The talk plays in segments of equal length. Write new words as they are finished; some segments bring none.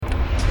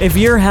If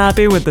you're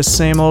happy with the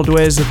same old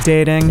ways of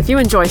dating, If you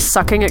enjoy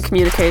sucking at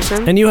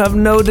communication, and you have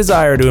no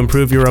desire to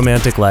improve your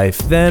romantic life,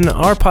 then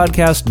our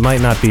podcast might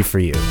not be for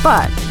you.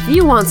 but if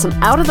you want some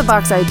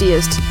out-of-the-box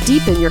ideas to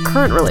deepen your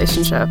current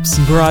relationships,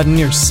 broaden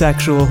your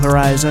sexual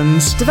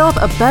horizons, develop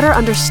a better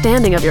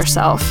understanding of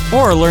yourself,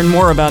 or learn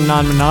more about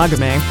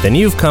non-monogamy, Then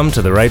you've come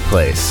to the right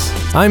place.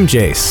 I'm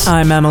Jace,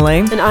 I'm Emily.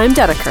 and I'm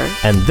Dedeker.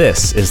 and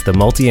this is the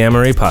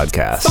Multi-Amory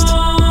Podcast.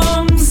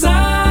 Songs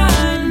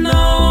I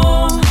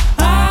know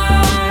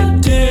I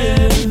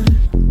did,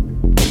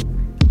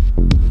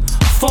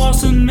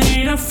 forcing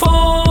me to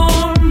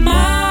form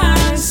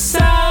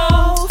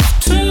myself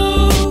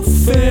to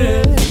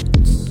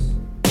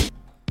fit.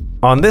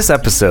 On this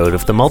episode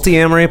of the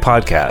Multi-Amory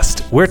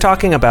Podcast, we're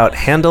talking about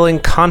handling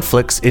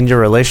conflicts in your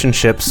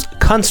relationships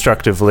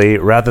constructively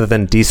rather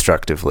than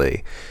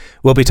destructively.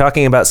 We'll be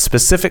talking about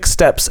specific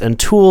steps and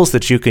tools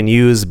that you can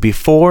use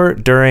before,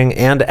 during,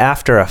 and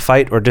after a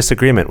fight or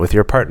disagreement with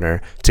your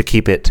partner to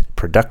keep it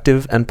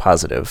productive and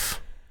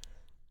positive.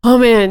 Oh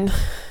man,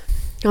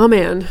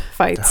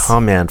 fights. Oh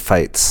man,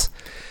 fights.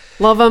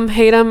 Love them,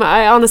 hate them.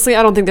 I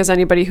don't think there's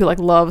anybody who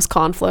loves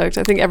conflict.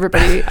 I think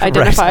everybody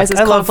identifies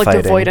I as love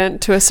conflict fighting. avoidant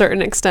to a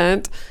certain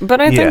extent.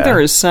 But I Yeah. think they're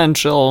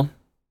essential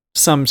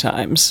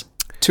sometimes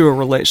to a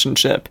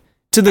relationship,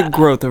 to the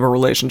growth of a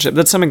relationship.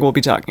 That's something we'll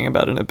be talking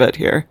about in a bit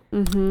here.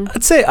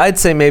 I'd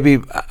say maybe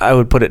I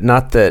would put it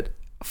not that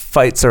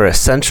fights are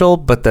essential,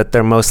 but that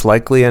they're most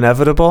likely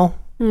inevitable.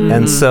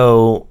 And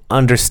so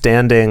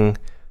understanding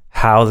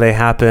how they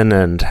happen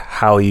and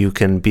how you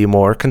can be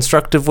more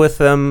constructive with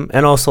them,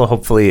 and also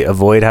hopefully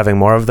avoid having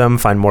more of them,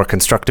 find more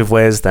constructive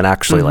ways than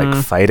actually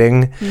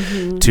fighting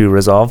to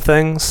resolve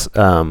things.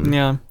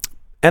 Yeah.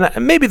 And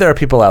maybe there are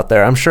people out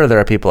there, I'm sure there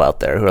are people out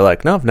there who are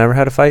like, no, I've never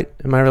had a fight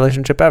in my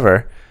relationship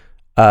ever.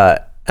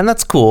 And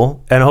that's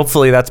cool. And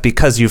hopefully that's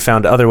because you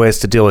found other ways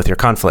to deal with your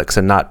conflicts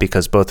and not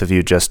because both of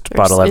you just They're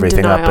bottle just in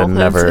everything up denial. and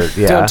never,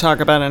 Don't talk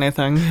about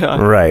anything.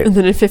 Yeah. Right, And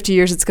then in 50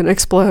 years, it's going to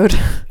explode.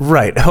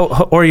 right.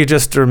 Or you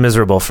just are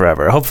miserable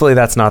forever. Hopefully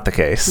that's not the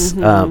case.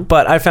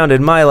 But I found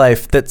in my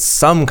life that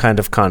some kind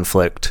of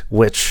conflict,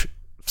 which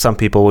some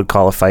people would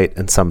call a fight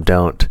and some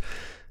don't,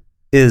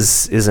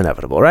 is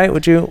inevitable, right?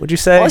 Would you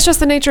say? Well, it's just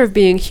the nature of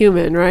being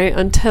human, right?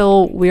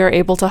 Until we are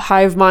able to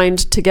hive mind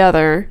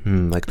together,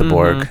 Like the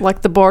Borg.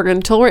 like the Borg,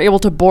 until we're able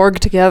to Borg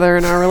together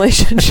in our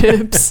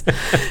relationships,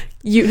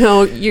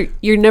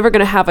 you're never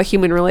going to have a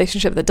human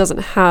relationship that doesn't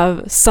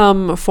have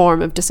some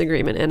form of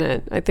disagreement in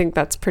it. I think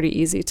that's pretty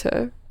easy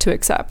to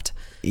accept.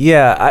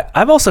 Yeah,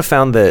 I've also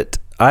found that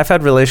I've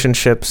had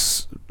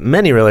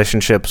many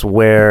relationships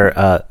where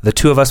the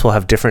two of us will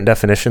have different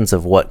definitions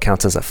of what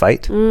counts as a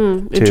fight.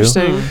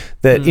 Interesting.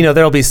 That,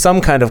 there'll be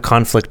some kind of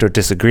conflict or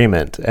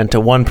disagreement. And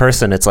to one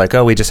person, it's like,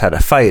 oh, we just had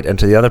a fight. And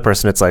to the other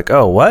person, it's like,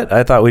 oh, what?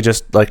 I thought we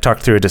just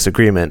talked through a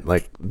disagreement.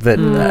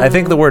 I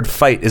think the word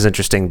fight is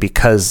interesting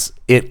because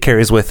it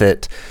carries with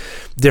it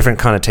different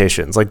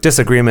connotations. Like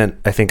disagreement,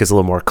 I think, is a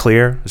little more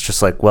clear. It's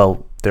just like,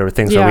 well, there were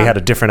things where we had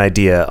a different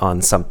idea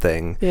on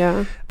something.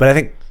 Yeah. But I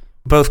think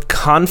both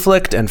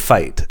conflict and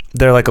fight,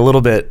 they're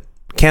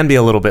can be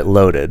a little bit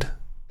loaded.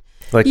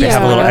 They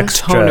have a little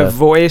extra tone of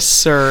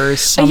voice or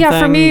something.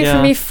 Yeah, for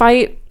me,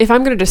 fight, if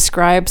I'm going to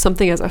describe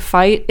something as a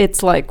fight,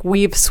 it's like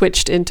we've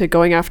switched into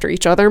going after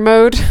each other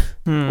mode.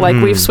 Like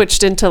we've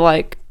switched into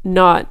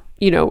not,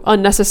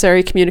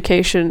 unnecessary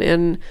communication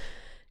and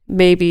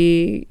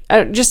maybe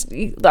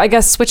I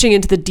guess switching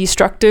into the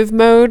destructive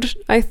mode,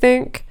 I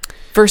think,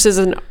 versus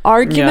an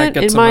argument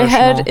in my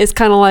head is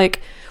kind of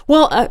like,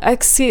 well, I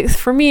see,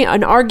 for me,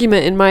 an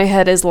argument in my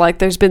head is like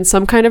there's been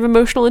some kind of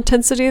emotional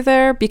intensity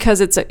there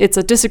because it's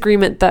a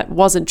disagreement that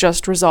wasn't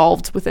just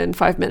resolved within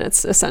 5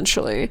 minutes,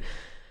 essentially.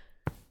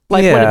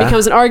 When it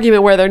becomes an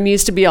argument where there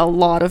needs to be a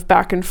lot of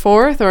back and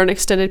forth or an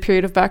extended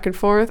period of back and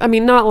forth. I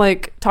mean, not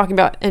like talking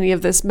about any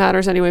of this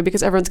matters anyway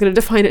because everyone's going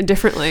to define it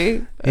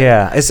differently.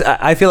 Yeah,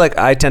 I feel like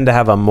I tend to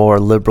have a more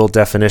liberal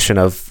definition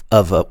of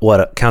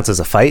what counts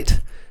as a fight.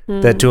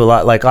 That do a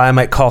lot, I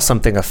might call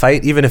something a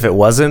fight even if it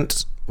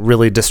wasn't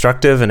really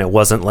destructive and it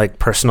wasn't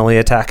personally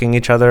attacking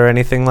each other or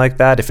anything like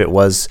that. If it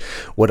was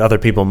what other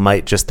people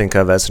might just think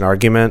of as an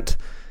argument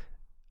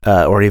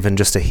or even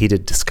just a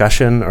heated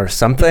discussion or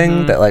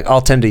something, that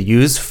I'll tend to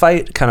use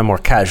fight kind of more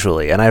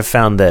casually. And I've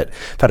found that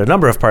I've had a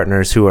number of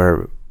partners who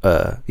are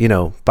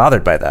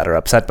bothered by that or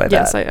upset by that.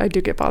 Yes, I do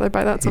get bothered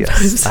by that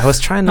sometimes. Yes. I was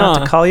trying not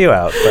to call you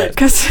out, but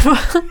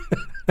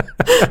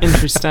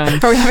Interesting.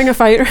 Are we having a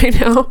fight right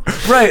now?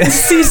 right.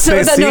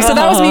 So that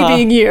was me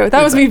being you.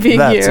 That was me being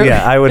you.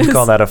 Yeah, I would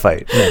call that a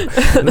fight.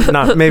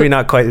 No. Maybe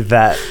not quite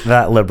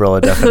that liberal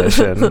a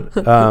definition.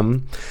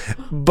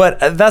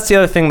 But that's the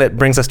other thing that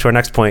brings us to our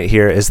next point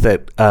here is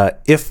that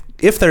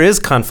if there is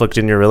conflict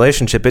in your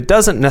relationship, it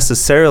doesn't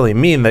necessarily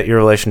mean that your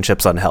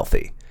relationship's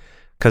unhealthy.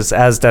 Because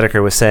as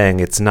Dedeker was saying,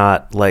 it's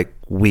not like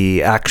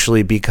we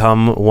actually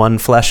become one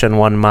flesh and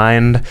one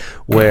mind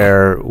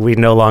where we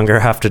no longer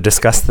have to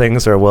discuss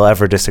things or will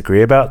ever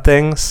disagree about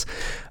things.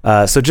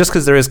 So just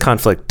because there is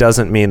conflict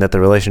doesn't mean that the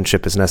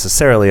relationship is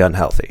necessarily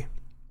unhealthy.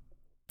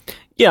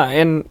 Yeah,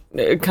 and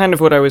kind of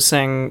what I was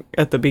saying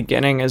at the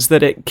beginning is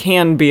that it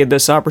can be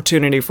this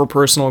opportunity for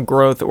personal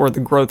growth or the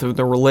growth of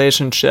the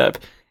relationship.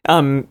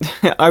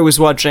 I was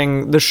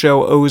watching the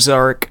show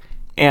Ozark,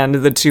 and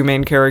the two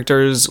main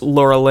characters,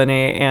 Laura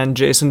Linney and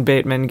Jason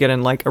Bateman, get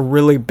in like a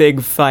really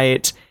big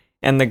fight,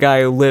 and the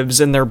guy who lives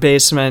in their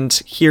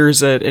basement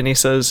hears it, and he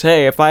says,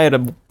 "Hey, if I had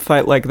a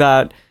fight like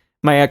that,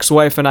 my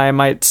ex-wife and I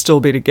might still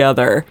be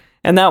together."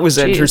 And that was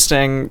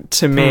interesting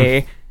to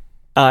me.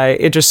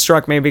 It just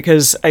struck me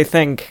because I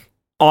think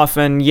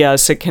often,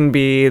 yes, it can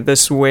be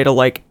this way to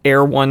like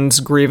air one's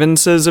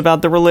grievances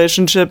about the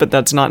relationship, but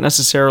that's not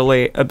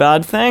necessarily a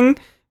bad thing,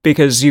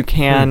 because you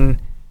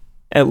can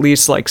at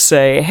least like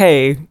say,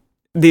 hey,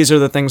 these are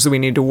the things that we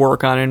need to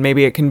work on, and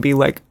maybe it can be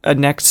like a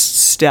next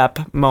step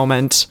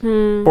moment,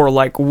 or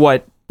like,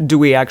 what do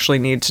we actually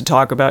need to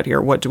talk about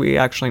here? What do we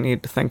actually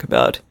need to think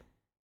about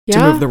to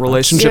move the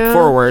relationship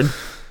forward?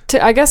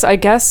 I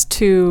guess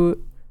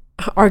to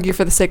argue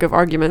for the sake of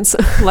arguments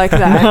like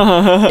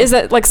that is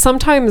that like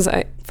sometimes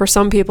for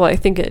some people I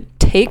think it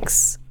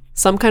takes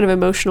some kind of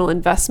emotional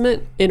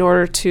investment in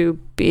order to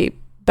be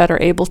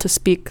better able to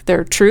speak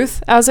their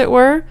truth, as it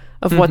were,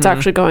 of what's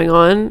actually going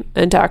on,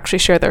 and to actually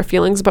share their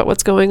feelings about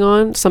what's going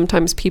on.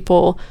 Sometimes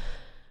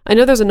I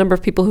know there's a number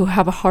of people who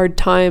have a hard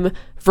time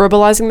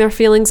verbalizing their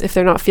feelings if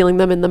they're not feeling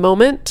them in the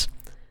moment.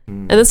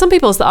 And then some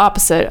people it's the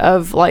opposite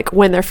of like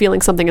when they're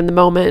feeling something in the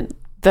moment,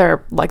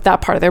 they're like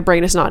that part of their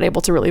brain is not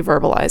able to really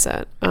verbalize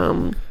it.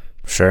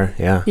 Sure,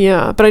 yeah.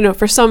 Yeah, but I know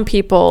for some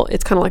people,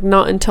 it's kind of like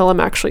not until I'm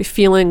actually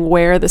feeling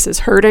where this is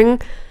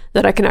hurting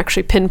that I can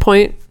actually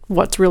pinpoint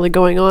what's really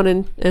going on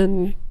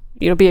and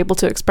you know, be able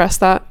to express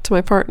that to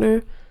my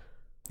partner.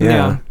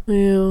 Yeah.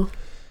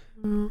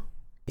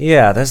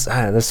 Yeah,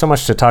 there's so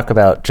much to talk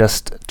about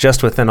just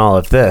within all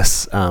of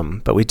this,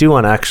 but we do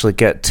want to actually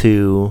get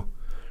to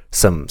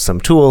some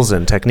tools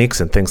and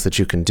techniques and things that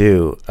you can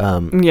do.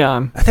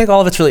 Yeah. I think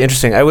all of it's really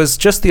interesting. I was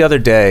just the other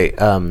day,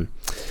 I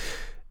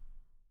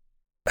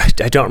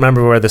don't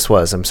remember where this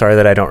was. I'm sorry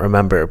that I don't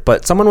remember,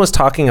 but someone was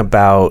talking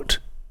about,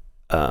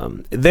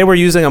 they were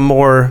using a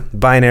more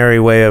binary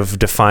way of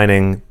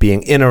defining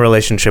being in a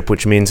relationship,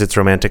 which means it's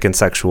romantic and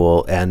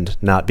sexual, and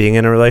not being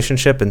in a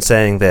relationship, and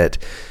saying that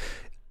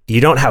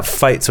you don't have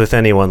fights with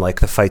anyone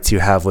like the fights you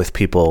have with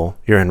people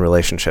you're in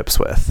relationships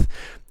with.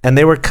 And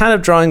they were kind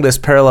of drawing this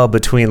parallel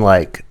between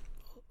like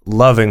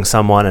loving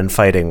someone and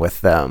fighting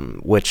with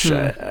them, which,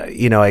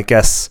 you know, I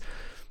guess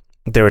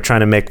they were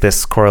trying to make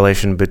this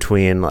correlation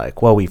between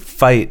like, well, we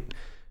fight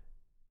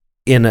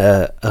in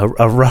a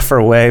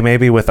rougher way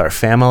maybe with our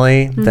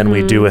family than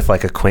we do with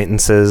like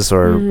acquaintances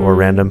or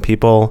random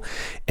people,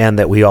 and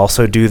that we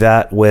also do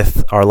that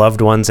with our loved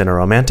ones in a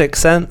romantic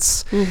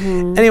sense.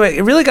 Anyway,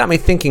 it really got me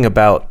thinking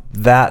about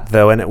that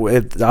though, and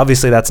it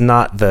obviously that's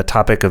not the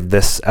topic of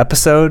this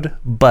episode,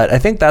 but I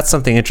think that's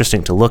something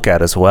interesting to look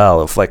at as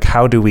well, of like,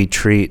 how do we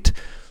treat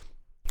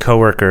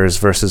coworkers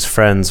versus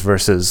friends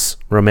versus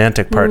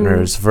romantic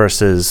partners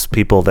versus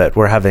people that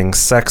we're having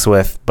sex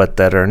with but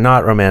that are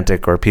not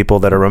romantic, or people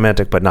that are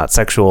romantic but not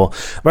sexual,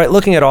 right?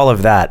 Looking at all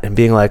of that and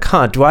being like,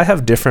 do I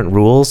have different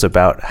rules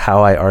about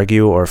how I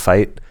argue or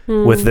fight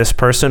with this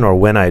person, or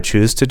when I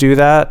choose to do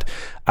that?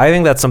 I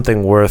think that's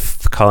something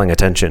worth calling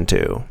attention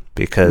to,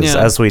 because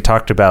as we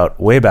talked about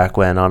way back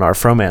when on our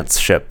Fromance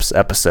Ships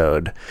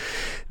episode,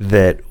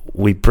 that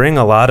we bring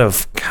a lot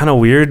of kind of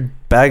weird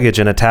baggage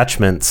and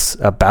attachments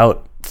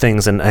about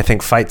things, and I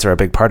think fights are a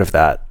big part of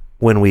that.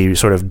 When we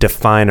sort of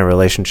define a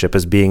relationship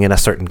as being in a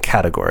certain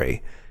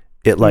category,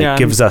 it like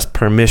gives us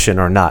permission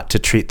or not to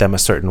treat them a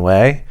certain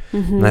way,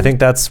 and I think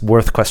that's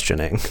worth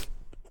questioning.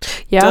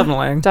 Yeah,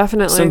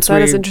 definitely. Since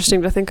that is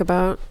interesting to think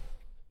about.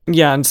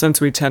 Yeah, and since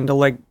we tend to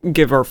like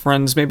give our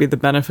friends maybe the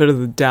benefit of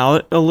the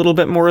doubt a little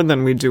bit more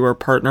than we do our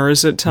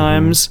partners at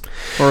times,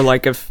 or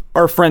like if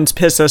our friends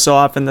piss us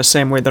off in the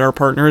same way that our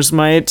partners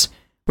might,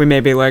 we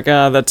may be like,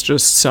 that's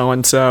just so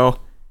and so.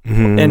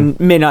 And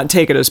may not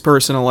take it as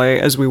personally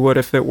as we would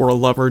if it were a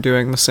lover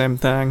doing the same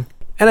thing.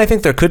 And I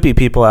think there could be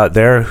people out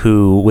there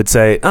who would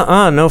say,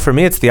 no, for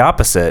me it's the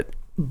opposite.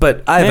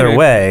 But either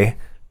way,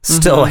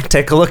 still like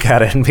take a look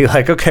at it and be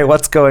like, okay,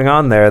 what's going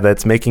on there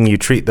that's making you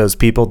treat those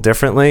people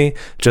differently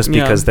just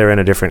because they're in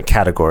a different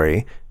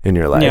category in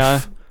your life?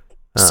 Yeah.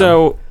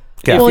 So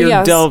if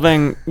you're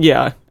delving,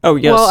 Oh,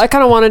 yes. Well, I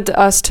kind of wanted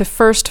us to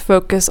first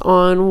focus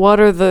on what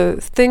are the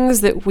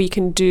things that we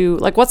can do,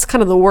 like what's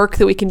kind of the work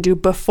that we can do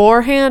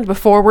beforehand,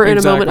 before we're in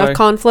a moment of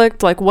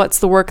conflict, like what's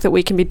the work that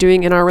we can be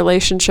doing in our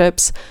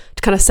relationships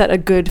to kind of set a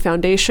good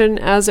foundation,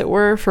 as it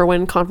were, for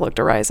when conflict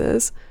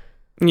arises.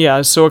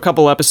 Yeah, so a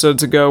couple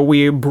episodes ago,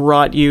 we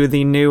brought you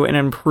the new and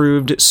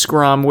improved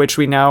Scrum, which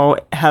we now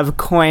have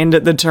coined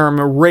the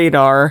term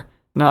radar.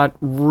 Not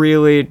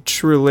really,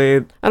 truly.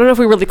 I don't know if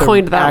we really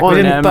coined that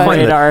one, but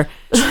radar.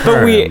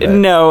 But we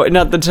no,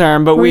 not the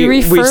term. But we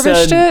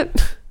refurbished said,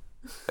 it.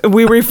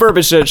 We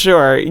refurbished it,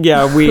 sure.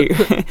 Yeah,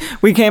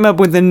 we came up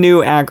with a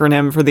new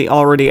acronym for the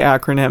already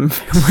acronym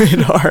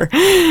radar.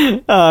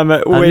 A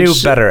new,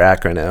 better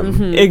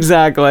acronym.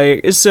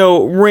 Exactly.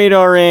 So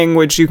radaring,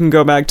 which you can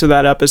go back to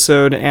that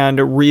episode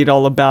and read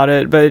all about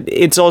it, but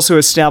it's also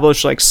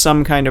established like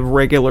some kind of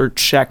regular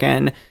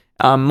check-in,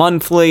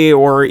 monthly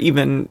or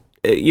even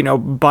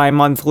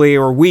bi-monthly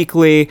or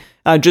weekly,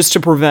 just to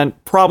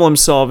prevent problem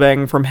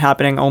solving from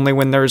happening only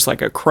when there's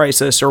like a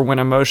crisis or when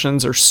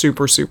emotions are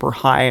super, super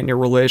high in your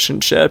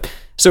relationship.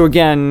 So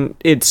again,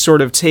 it's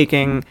sort of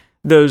taking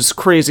those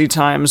crazy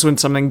times when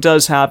something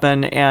does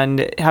happen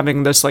and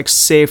having this like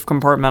safe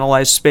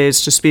compartmentalized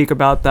space to speak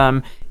about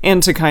them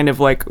and to kind of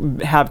like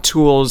have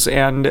tools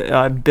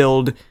and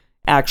build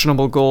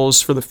actionable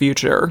goals for the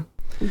future.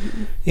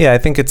 Yeah, I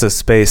think it's a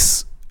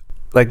space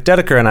like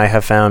Dedeker and I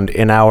have found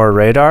in our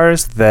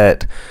radars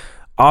that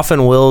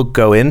often we'll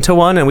go into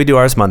one, and we do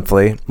ours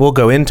monthly. We'll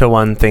go into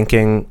one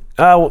thinking,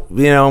 oh,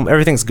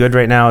 everything's good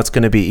right now. It's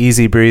going to be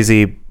easy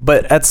breezy.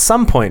 But at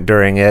some point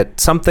during it,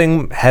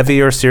 something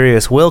heavy or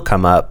serious will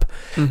come up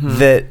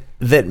that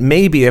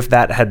maybe if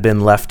that had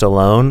been left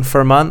alone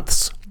for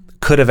months,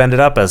 could have ended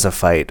up as a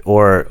fight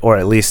or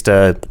at least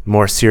a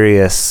more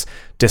serious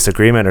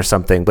disagreement or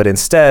something. But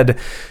instead,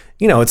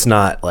 it's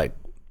not like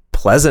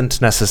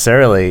pleasant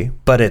necessarily,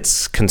 but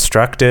it's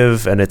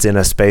constructive and it's in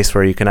a space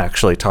where you can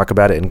actually talk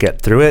about it and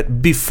get through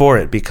it before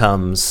it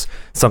becomes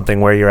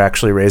something where you're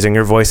actually raising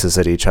your voices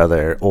at each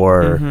other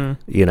or,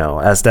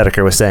 as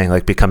Dedeker was saying,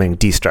 like becoming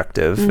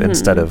destructive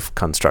instead of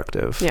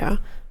constructive. Yeah.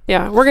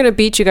 Yeah, we're going to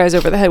beat you guys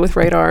over the head with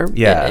radar.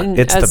 Yeah,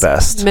 it's the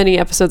best. As many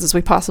episodes as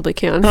we possibly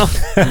can.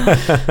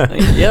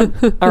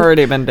 Yep,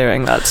 already been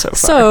doing that so far.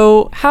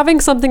 So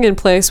having something in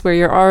place where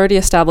you're already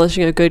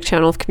establishing a good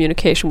channel of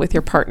communication with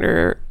your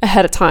partner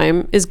ahead of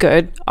time is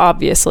good,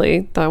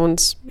 obviously. That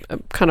one's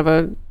kind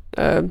of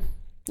a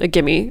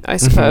gimme, I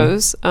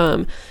suppose.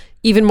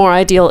 Even more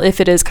ideal if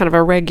it is kind of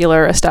a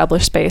regular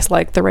established space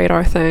like the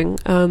radar thing.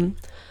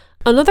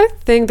 Another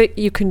thing that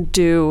you can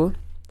do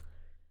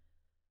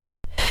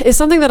is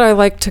something that I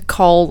like to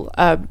call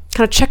kind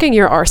of checking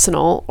your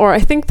arsenal, or I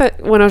think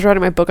that when I was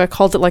writing my book, I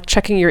called it like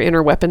checking your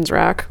inner weapons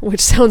rack, which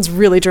sounds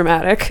really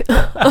dramatic.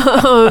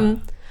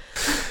 And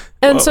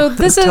so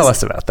this is... Tell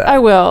us about that. I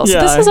will.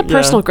 So this is a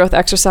personal growth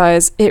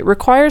exercise. It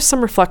requires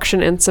some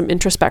reflection and some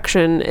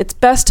introspection. It's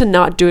best to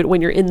not do it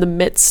when you're in the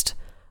midst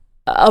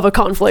of a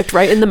conflict,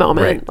 right in the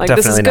moment. Right. Like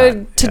Definitely this is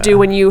good to do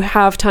when you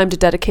have time to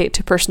dedicate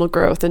to personal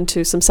growth and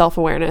to some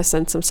self-awareness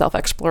and some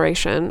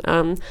self-exploration.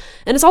 And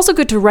it's also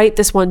good to write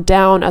this one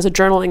down as a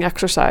journaling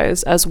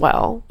exercise as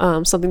well,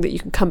 something that you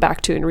can come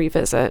back to and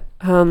revisit.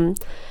 And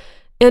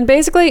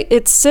basically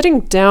it's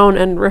sitting down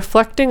and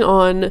reflecting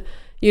on,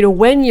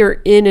 when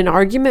you're in an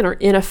argument or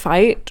in a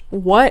fight,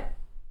 what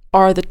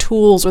are the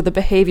tools or the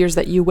behaviors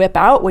that you whip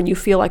out when you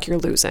feel like you're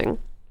losing?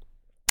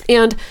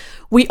 And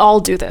we all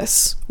do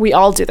this.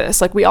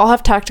 Like we all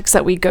have tactics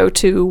that we go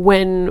to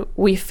when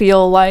we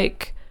feel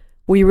like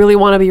we really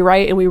want to be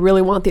right and we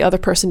really want the other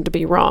person to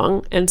be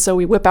wrong. And so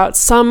we whip out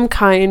some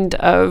kind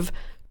of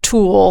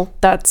tool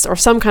or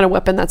some kind of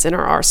weapon that's in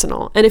our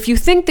arsenal. And if you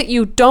think that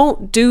you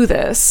don't do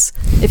this,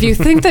 if you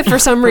think that for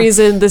some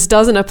reason this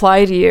doesn't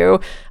apply to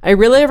you, I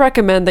really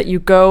recommend that you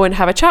go and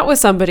have a chat with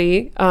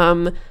somebody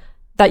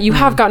that you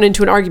have gotten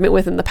into an argument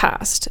with in the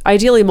past,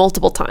 ideally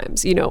multiple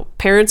times.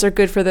 Parents are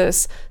good for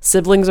this,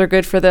 siblings are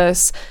good for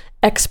this,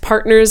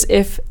 ex-partners,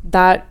 if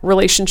that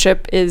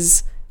relationship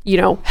is,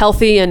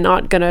 healthy and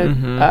not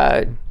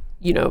gonna,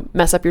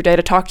 mess up your day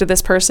to talk to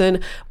this person,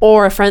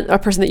 or a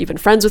person that you've been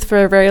friends with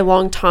for a very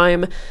long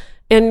time.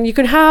 And you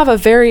can have a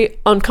very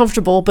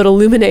uncomfortable but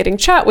illuminating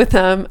chat with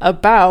them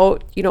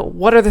about,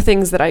 what are the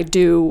things that I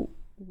do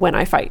when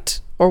I fight?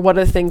 Or what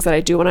are the things that I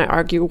do when I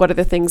argue? What are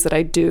the things that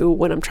I do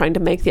when I'm trying to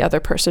make the other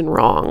person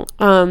wrong?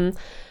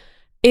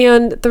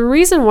 And the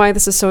reason why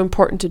this is so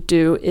important to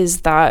do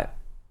is that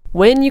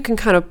when you can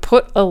kind of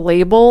put a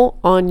label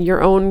on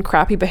your own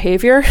crappy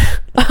behavior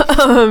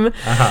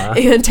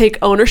and take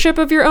ownership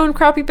of your own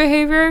crappy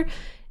behavior,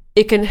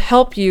 it can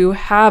help you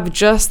have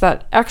just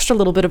that extra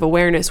little bit of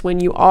awareness when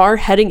you are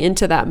heading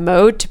into that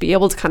mode to be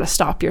able to kind of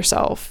stop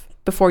yourself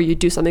before you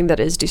do something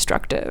that is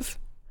destructive.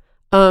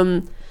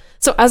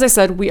 So as I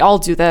said, we all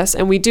do this,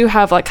 and we do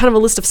have like kind of a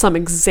list of some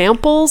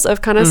examples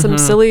of kind of some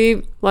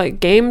silly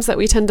like games that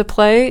we tend to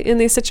play in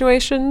these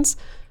situations.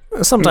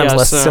 Sometimes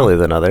less silly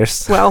than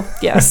others. Well,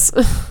 yes.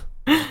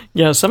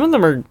 Yeah, some of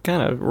them are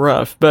kind of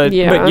rough, but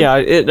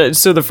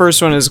so the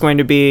first one is going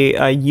to be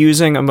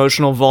using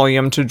emotional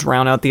volume to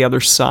drown out the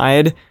other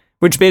side,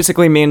 which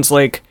basically means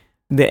like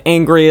the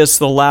angriest,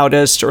 the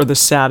loudest, or the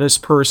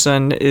saddest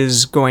person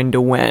is going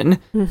to win.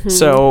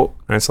 So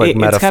it's like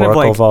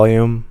metaphorical kind of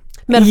volume.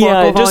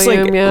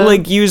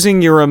 Like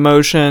using your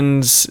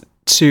emotions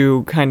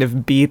to kind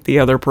of beat the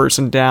other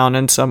person down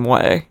in some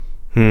way.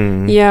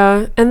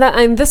 Yeah,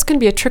 and this can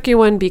be a tricky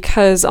one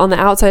because on the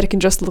outside it can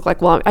just look like,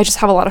 well, I just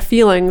have a lot of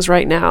feelings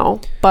right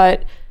now,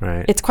 but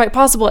it's quite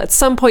possible at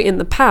some point in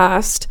the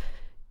past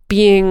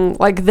being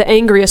like the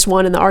angriest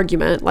one in the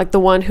argument, like the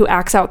one who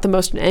acts out the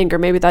most in anger.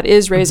 Maybe that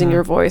is raising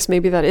your voice.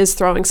 Maybe that is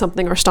throwing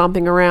something or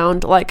stomping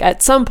around. Like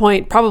at some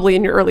point, probably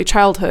in your early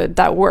childhood,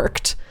 that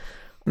worked.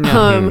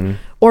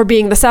 Or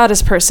being the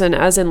saddest person,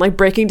 as in like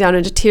breaking down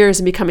into tears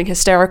and becoming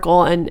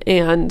hysterical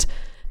and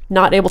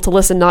not able to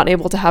listen, not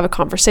able to have a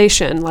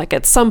conversation. Like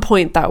at some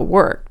point that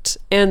worked.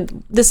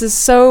 And this is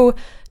so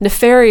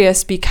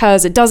nefarious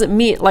because it doesn't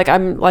mean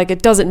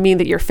it doesn't mean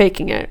that you're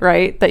faking it,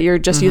 right? That you're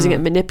just using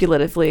it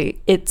manipulatively.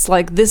 It's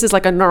like, this is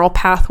like a neural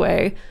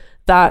pathway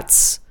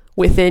that's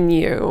within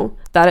you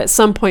that at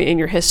some point in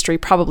your history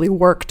probably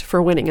worked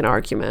for winning an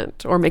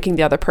argument or making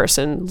the other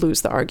person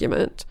lose the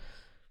argument.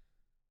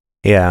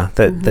 Yeah,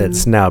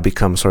 that's now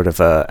become sort of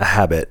a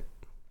habit.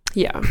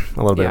 Yeah.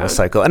 A little bit of a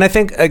cycle. And I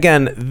think,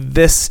 again,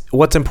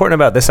 what's important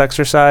about this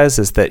exercise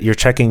is that you're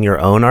checking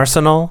your own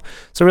arsenal.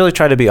 So really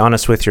try to be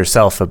honest with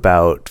yourself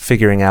about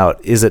figuring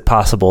out, is it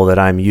possible that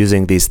I'm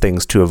using these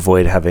things to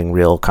avoid having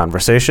real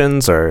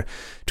conversations or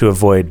to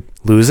avoid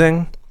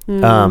losing?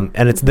 And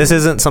this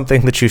isn't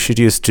something that you should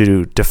use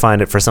to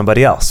define it for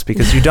somebody else,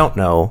 because you don't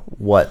know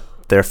what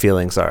their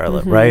feelings are,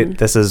 right?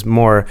 This is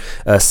more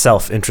a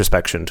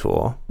self-introspection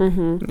tool.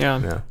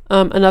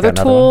 Another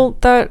tool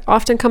that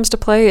often comes to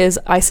play is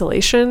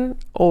isolation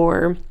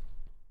or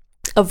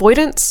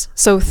avoidance.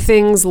 So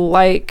things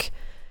like,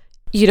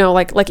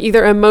 like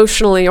either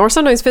emotionally or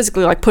sometimes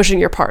physically, like pushing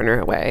your partner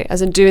away,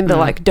 as in doing the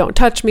like, don't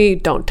touch me,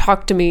 don't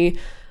talk to me,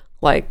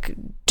 like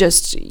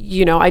just,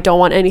 I don't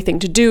want anything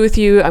to do with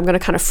you. I'm going to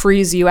kind of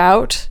freeze you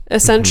out,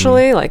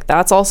 essentially. Like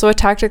that's also a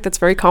tactic that's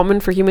very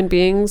common for human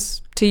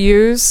beings to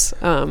use.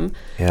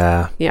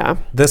 Yeah.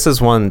 This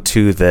is one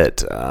too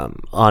that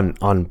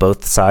on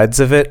both sides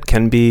of it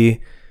can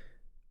be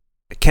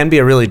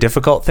a really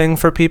difficult thing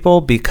for people,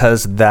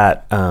 because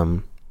that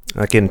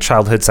like in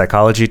childhood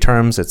psychology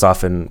terms, it's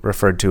often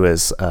referred to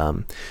as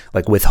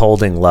like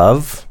withholding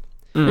love.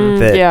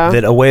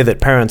 That a way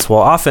that parents will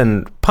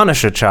often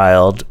punish a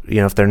child,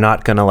 if they're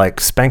not going to like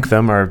spank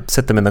them or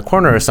sit them in the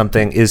corner or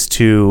something, is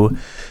to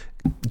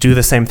do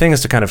the same thing,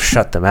 is to kind of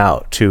shut them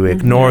out, to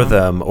ignore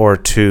them, or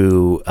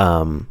to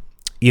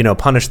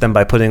punish them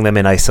by putting them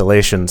in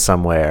isolation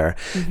somewhere.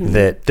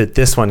 That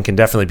this one can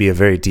definitely be a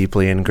very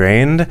deeply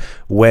ingrained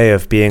way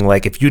of being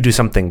like, if you do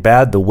something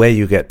bad, the way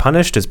you get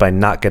punished is by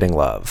not getting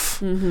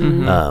love.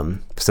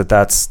 So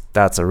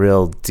that's a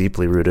real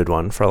deeply rooted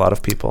one for a lot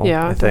of people.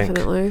 I think.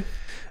 Definitely.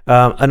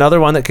 Another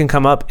one that can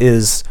come up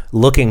is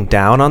looking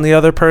down on the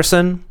other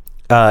person.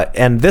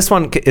 And this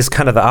one is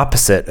kind of the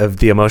opposite of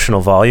the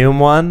emotional volume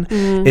one.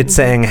 It's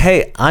saying,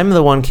 hey, I'm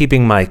the one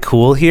keeping my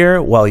cool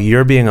here while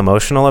you're being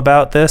emotional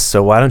about this.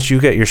 So why don't you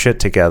get your shit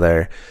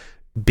together?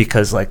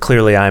 Because like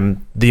clearly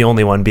I'm the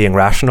only one being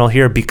rational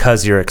here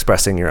because you're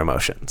expressing your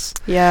emotions.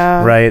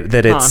 Yeah. Right?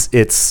 That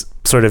it's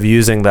sort of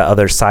using the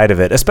other side of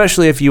it,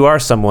 especially if you are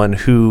someone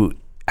who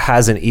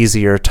has an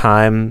easier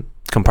time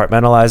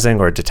compartmentalizing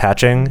or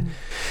detaching.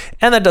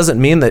 And that doesn't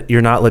mean that you're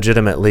not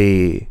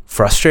legitimately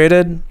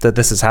frustrated that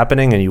this is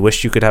happening and you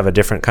wish you could have a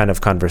different kind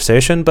of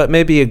conversation, but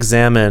maybe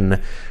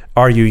examine,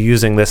 are you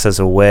using this as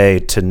a way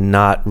to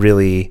not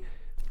really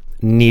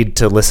need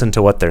to listen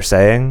to what they're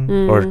saying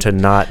or to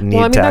not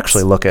need to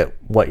actually look at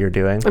what you're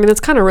doing? I mean, that's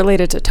kind of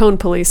related to tone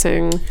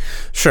policing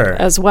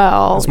as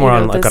well. It's more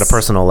on like at a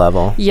personal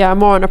level. Yeah,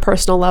 more on a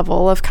personal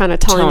level of kind of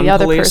telling the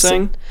other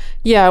person.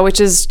 Yeah, which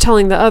is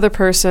telling the other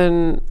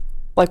person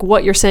like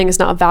what you're saying is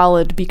not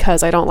valid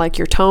because I don't like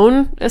your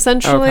tone,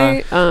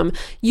 essentially.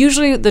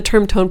 Usually the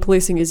term tone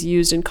policing is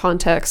used in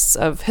contexts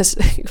of,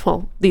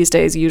 these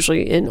days,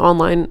 usually in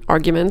online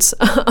arguments.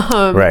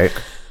 Right.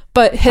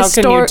 But how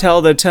can you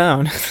tell the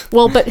tone?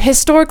 Well, but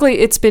historically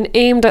it's been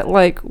aimed at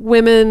like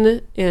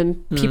women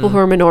and people who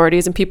are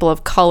minorities and people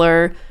of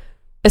color,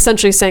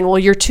 essentially saying, well,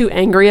 you're too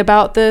angry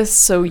about this,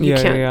 so you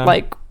can't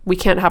like, we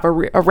can't have a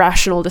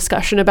rational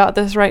discussion about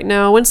this right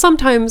now. And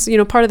sometimes,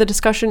 part of the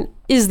discussion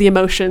is the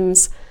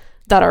emotions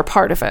that are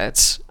part of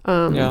it.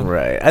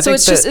 Right. So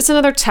it's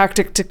another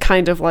tactic to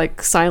kind of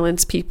like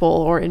silence people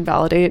or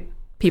invalidate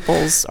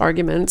people's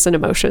arguments and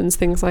emotions,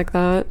 things like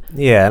that.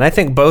 Yeah. And I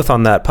think both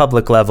on that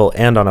public level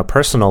and on a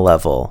personal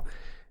level,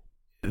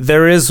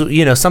 there is,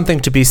 something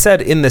to be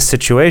said in this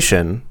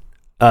situation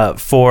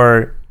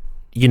for,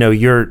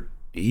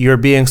 you're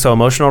being so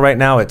emotional right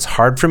now, it's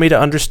hard for me to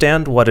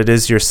understand what it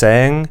is you're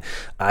saying.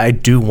 I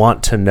do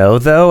want to know,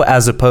 though,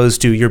 as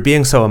opposed to you're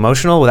being so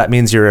emotional, well, that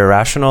means you're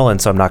irrational,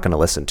 and so I'm not going to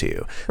listen to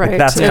you. Right. Like,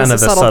 that's kind of the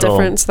subtle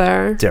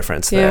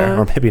difference there.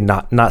 Or maybe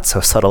not so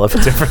subtle of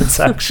a difference,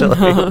 actually.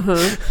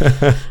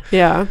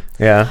 Yeah.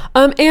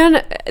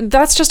 And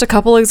that's just a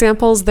couple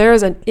examples.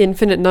 There's an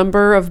infinite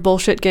number of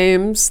bullshit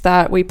games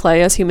that we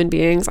play as human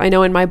beings. I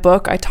know in my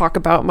book, I talk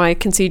about my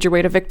concede your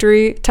way to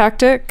victory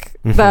tactic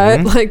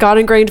that like got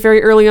ingrained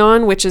very early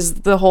on, which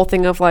is the whole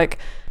thing of like,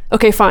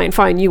 okay,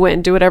 fine, you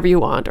win, do whatever you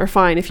want, or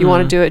fine, if you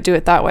want to do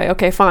it that way.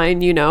 Okay, fine,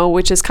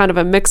 which is kind of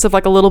a mix of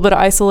like a little bit of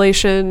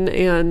isolation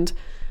and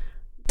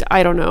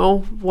I don't know,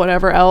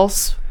 whatever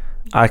else.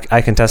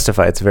 I can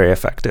testify it's very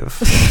effective.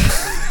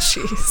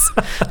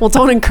 Jeez. Well,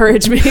 don't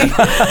encourage me.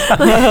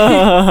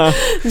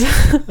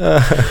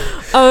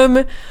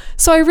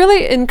 So I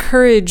really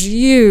encourage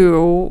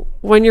you,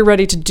 when you're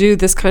ready to do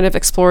this kind of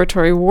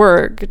exploratory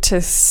work,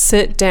 to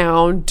sit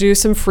down, do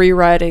some free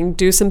writing,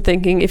 do some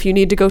thinking. If you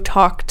need to go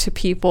talk to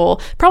people,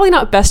 probably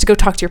not best to go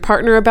talk to your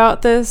partner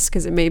about this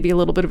because it may be a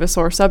little bit of a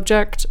sore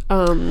subject.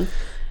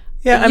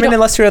 Yeah, I mean,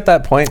 unless you're at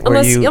that point where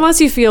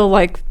unless you feel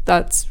like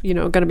that's, you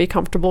know, going to be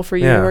comfortable for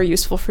you or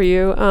useful for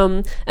you.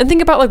 And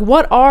think about, like,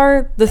 what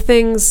are the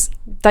things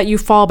that you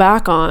fall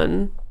back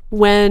on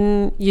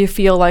when you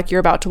feel like you're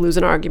about to lose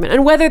an argument,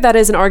 and whether that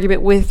is an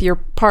argument with your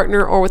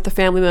partner or with a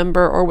family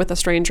member or with a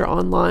stranger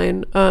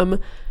online.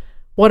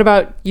 What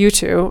about you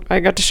two? I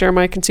got to share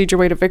my concede your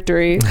way to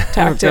victory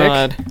tactic. Oh,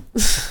 God.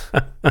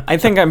 I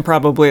think I'm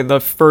probably the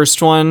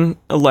first one,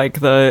 like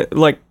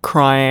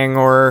crying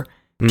or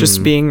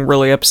just being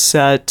really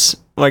upset.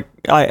 Like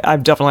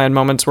I've definitely had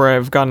moments where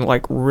I've gotten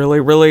like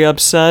really, really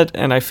upset,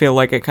 and I feel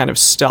like it kind of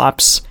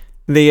stops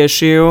the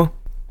issue.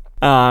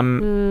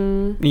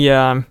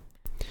 Yeah.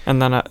 And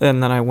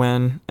then I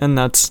win, and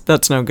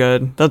that's no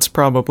good. That's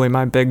probably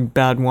my big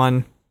bad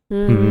one.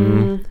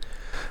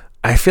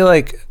 I feel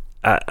like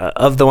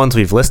of the ones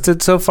we've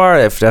listed so far,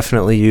 I've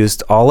definitely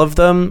used all of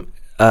them,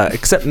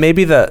 except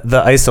maybe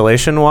the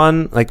isolation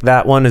one. Like,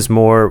 that one is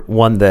more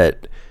one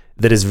that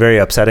is very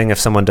upsetting if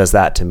someone does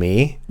that to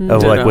me,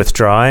 of like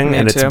withdrawing,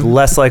 and it's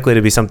less likely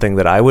to be something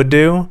that I would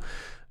do.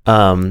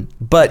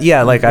 But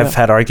yeah, like I've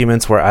had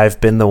arguments where I've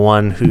been the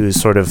one who's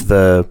sort of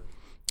the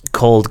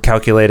cold,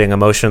 calculating,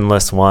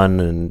 emotionless one,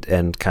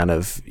 and kind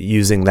of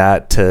using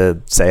that to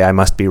say I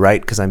must be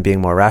right because I'm being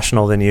more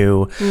rational than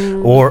you,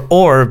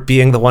 or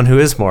being the one who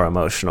is more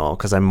emotional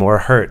because I'm more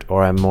hurt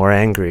or I'm more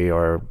angry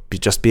or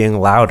just being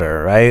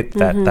louder, right?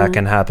 That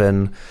can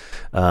happen.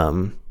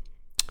 I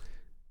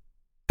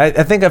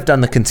think I've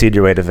done the concede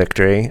your way to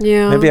victory.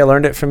 Yeah. Maybe I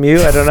learned it from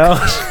you. I don't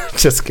know.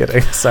 Just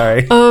kidding.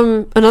 Sorry.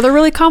 Another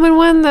really common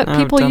one that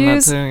people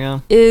use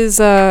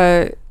is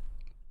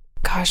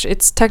gosh,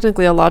 it's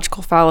technically a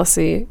logical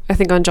fallacy. I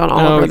think on John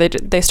Oliver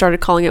they started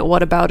calling it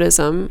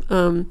whataboutism.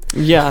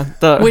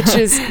 Which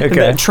is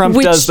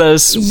Trump does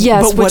this.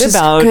 Yes, but what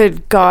about,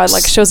 good God,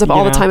 like shows up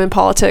all the time in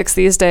politics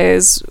these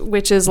days.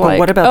 Which is like,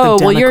 what about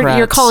the Democrats? Well,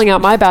 you're calling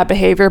out my bad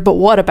behavior, but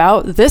what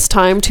about this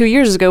time 2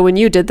 years ago when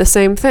you did the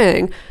same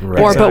thing?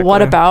 Right. Or but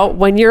what about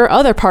when your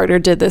other partner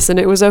did this and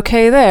it was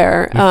okay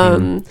there?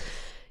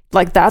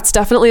 Like, that's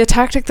definitely a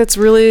tactic that's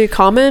really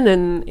common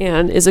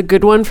and is a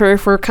good one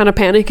for kind of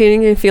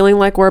panicking and feeling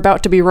like we're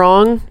about to be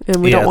wrong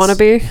and we don't want to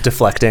be.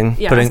 Deflecting,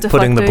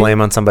 putting the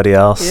blame on somebody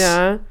else.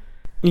 Yeah.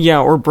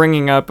 Yeah, or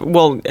bringing up,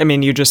 well, I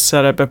mean, you just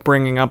set up at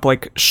bringing up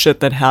like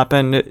shit that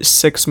happened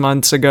 6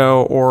 months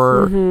ago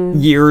or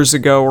years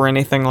ago or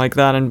anything like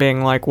that, and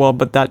being like, well,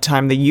 but that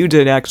time that you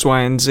did X, Y,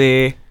 and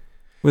Z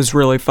was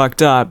really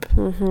fucked up.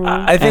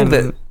 I think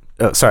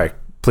that, sorry,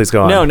 please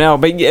go on. No,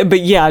 but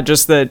yeah,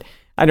 just that,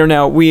 I don't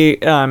know.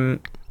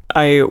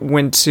 I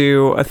went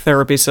to a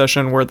therapy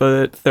session where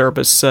the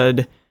therapist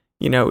said,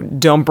 you know,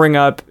 don't bring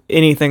up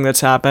anything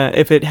that's happened.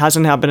 If it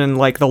hasn't happened in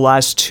like the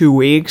last 2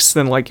 weeks,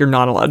 then like you're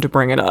not allowed to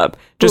bring it up.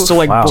 Just to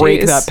like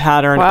break that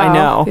pattern. Wow. I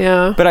know.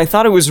 Yeah. But I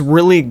thought it was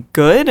really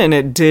good, and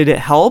it did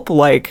help,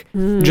 like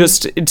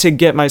just to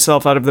get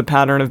myself out of the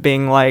pattern of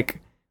being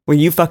like, well,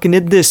 you fucking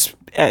did this,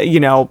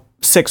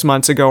 6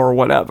 months ago or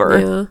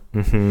whatever.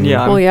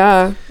 Yeah. Well,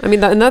 yeah. I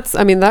mean, that's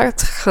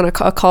kind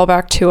of a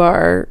callback to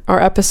our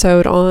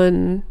episode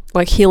on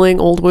like healing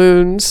old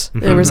wounds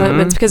and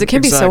resentments, because it can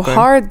be so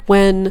hard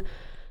when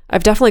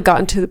I've definitely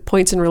gotten to the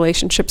points in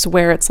relationships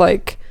where it's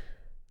like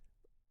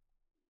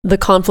the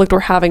conflict we're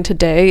having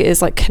today is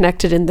like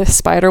connected in this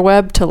spider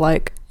web to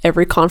like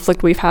every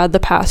conflict we've had the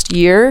past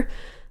year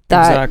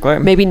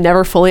that maybe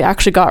never fully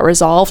actually got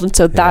resolved, and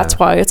so that's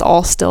why it's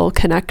all still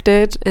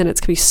connected, and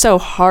it's gonna be so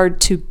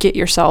hard to get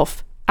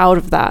yourself out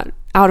of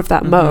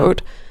that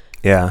mode.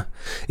 Yeah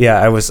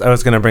I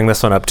was gonna bring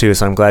this one up too,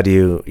 so I'm glad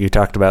you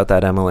talked about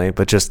that, Emily.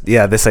 But just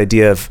this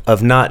idea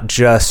of not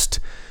just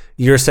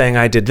you're saying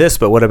I did this,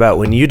 but what about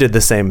when you did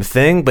the same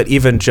thing? But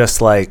even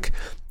just like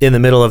in the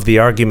middle of the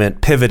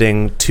argument,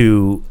 pivoting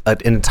to an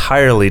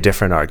entirely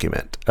different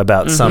argument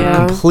about some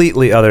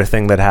completely other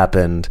thing that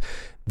happened,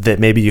 that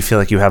maybe you feel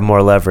like you have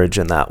more leverage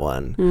in that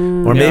one.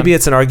 Or maybe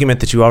it's an argument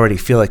that you already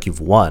feel like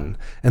you've won,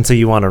 and so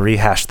you want to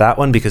rehash that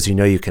one because you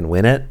know you can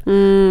win it.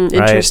 Right?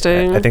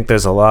 Interesting. I think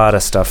there's a lot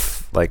of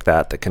stuff like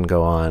that can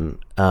go on.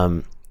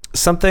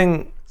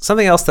 Something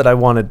else that I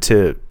wanted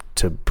to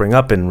bring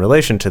up in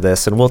relation to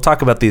this, and we'll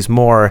talk about these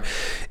more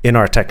in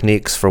our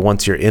techniques for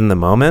once you're in the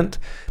moment,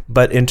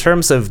 but in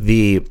terms of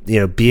the,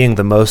 being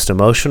the most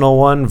emotional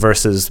one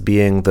versus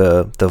being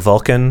the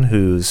Vulcan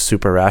who's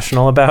super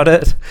rational about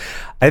it,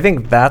 I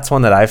think that's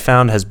one that I've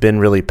found has been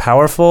really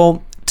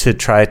powerful to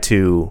try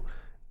to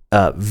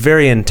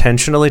very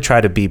intentionally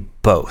try to be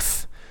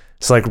both.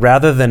 So like,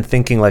 rather than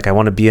thinking like I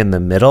want to be in the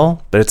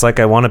middle, but it's like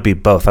I want to be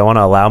both. I want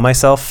to allow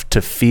myself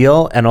to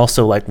feel and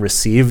also like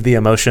receive the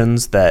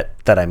emotions that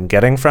I'm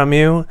getting from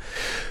you,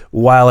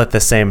 while at the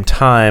same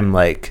time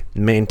like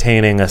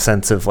maintaining a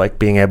sense of like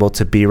being able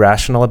to be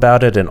rational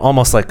about it and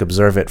almost like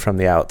observe it from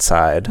the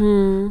outside.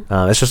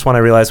 It's just one I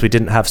realized we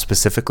didn't have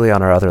specifically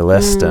on our other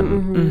list,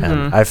 and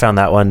I found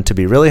that one to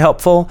be really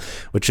helpful,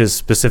 which is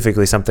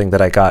specifically something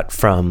that I got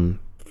from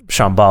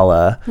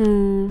Shambhala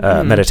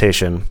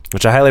meditation,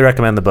 which I highly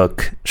recommend the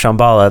book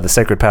Shambhala, The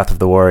Sacred Path of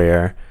the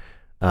Warrior.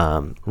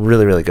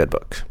 Really, really good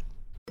book.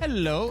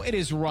 Hello, it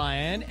is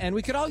Ryan, and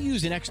we could all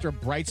use an extra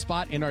bright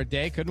spot in our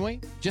day, couldn't we?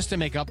 Just to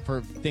make up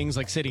for things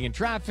like sitting in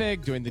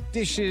traffic, doing the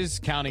dishes,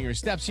 counting your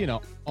steps, you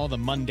know, all the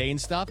mundane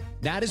stuff.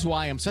 That is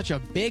why I'm such a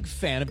big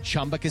fan of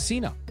Chumba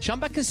Casino.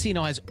 Chumba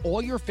Casino has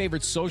all your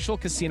favorite social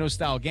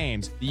casino-style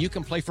games that you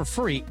can play for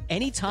free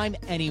anytime,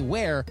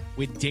 anywhere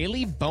with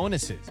daily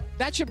bonuses.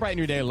 That should brighten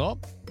your day a little.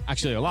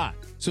 Actually, a lot.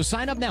 So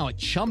sign up now at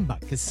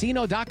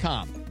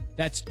ChumbaCasino.com.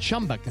 That's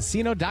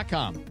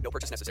ChumbaCasino.com. No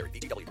purchase necessary.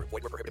 VGW Group.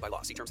 Void where prohibited by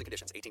law. See terms and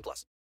conditions.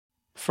 18+.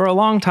 For a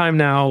long time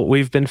now,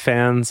 we've been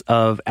fans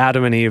of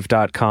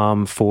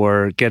AdamandEve.com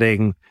for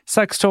getting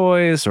sex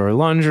toys or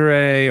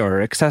lingerie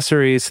or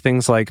accessories,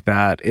 things like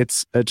that.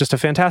 It's just a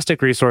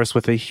fantastic resource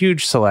with a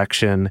huge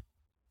selection.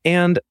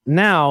 And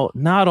now,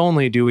 not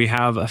only do we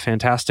have a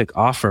fantastic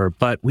offer,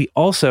 but we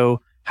also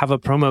have a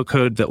promo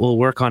code that will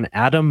work on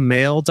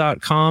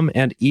AdamMail.com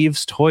and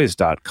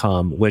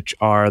EvesToys.com, which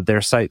are their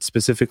sites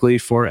specifically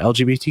for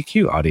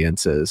LGBTQ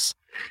audiences.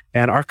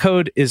 And our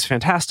code is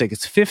fantastic.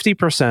 It's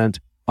 50%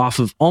 off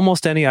of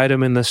almost any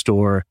item in the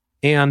store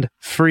and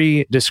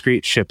free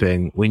discreet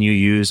shipping when you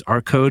use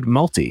our code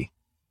MULTI.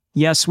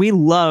 Yes, we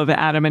love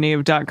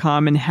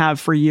AdamandEve.com and have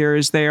for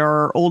years. They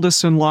are our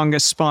oldest and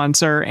longest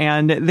sponsor,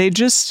 and they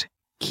just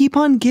keep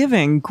on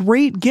giving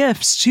great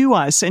gifts to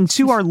us and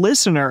to our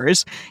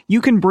listeners.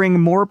 You can bring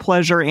more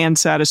pleasure and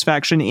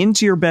satisfaction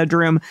into your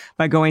bedroom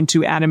by going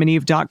to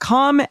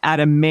AdamandEve.com,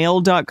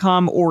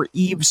 AdamMail.com, or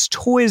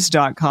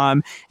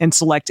EvesToys.com and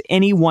select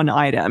any one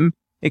item.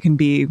 It can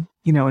be,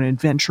 you know, an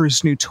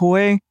adventurous new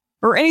toy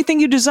or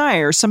anything you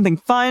desire, something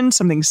fun,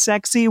 something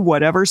sexy,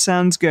 whatever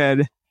sounds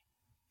good.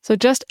 So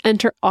just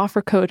enter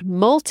offer code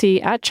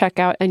MULTI at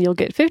checkout and you'll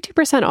get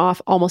 50%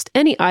 off almost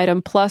any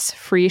item plus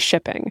free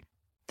shipping.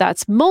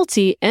 That's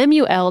MULTI,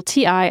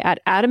 M-U-L-T-I, at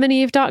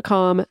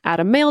AdamandEve.com,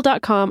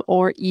 AdamMail.com,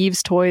 or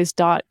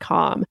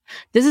EvesToys.com.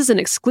 This is an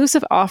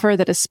exclusive offer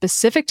that is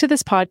specific to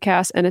this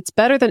podcast, and it's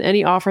better than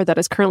any offer that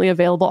is currently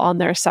available on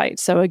their site.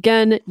 So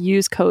again,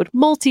 use code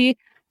MULTI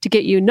to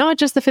get you not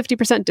just the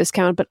 50%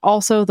 discount, but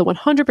also the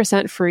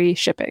 100% free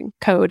shipping.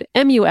 Code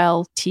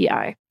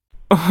MULTI.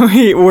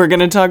 We're going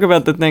to talk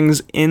about the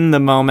things in the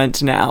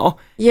moment now.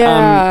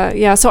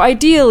 Yeah. So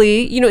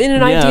ideally, you know, in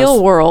an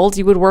ideal world,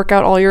 you would work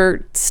out all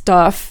your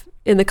stuff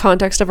in the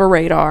context of a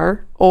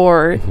radar,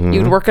 or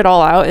you'd work it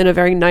all out in a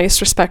very nice,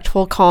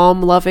 respectful,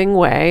 calm, loving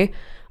way.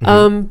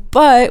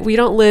 But we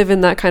don't live in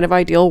that kind of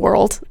ideal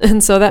world.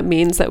 And so that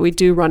means that we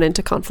do run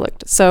into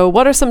conflict. So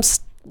what are some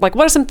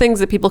things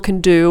that people can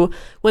do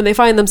when they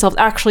find themselves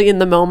actually in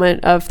the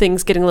moment of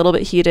things getting a little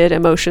bit heated,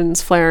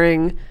 emotions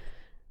flaring,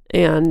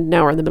 and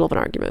now we're in the middle of an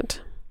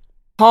argument?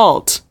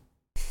 Halt.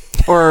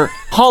 Or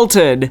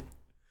halted.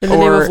 In the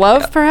name of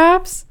love,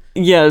 perhaps?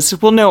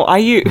 Yes. Well, no,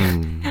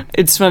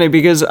 it's funny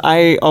because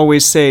I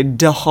always say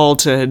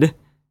dehalted.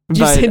 Did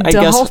you say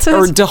dehalted?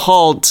 Or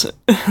dehalt.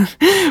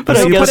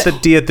 But you put the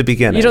D at the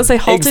beginning. You don't say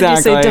halted,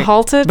 exactly. You say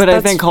dehalted? But I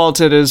think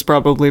halted is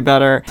probably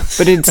better.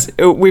 But it's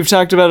we've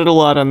talked about it a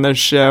lot on this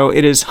show.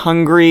 It is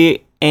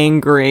hungry,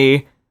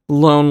 angry,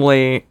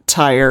 lonely,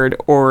 tired,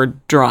 or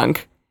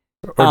drunk.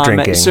 Or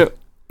drinking.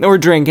 Or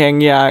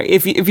drinking, yeah.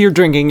 If you're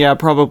drinking, yeah,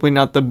 probably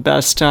not the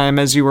best time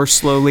as you are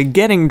slowly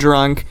getting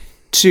drunk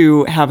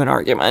to have an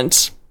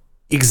argument.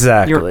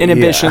 Exactly. Your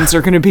inhibitions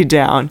are going to be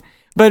down.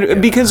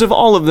 But because of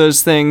all of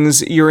those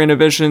things, your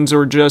inhibitions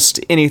or just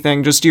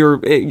anything, just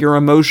your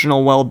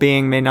emotional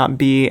well-being may not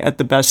be at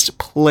the best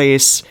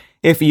place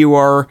if you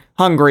are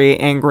hungry,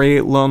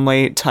 angry,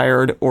 lonely,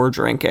 tired, or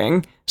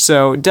drinking.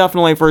 So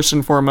definitely, first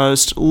and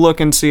foremost, look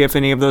and see if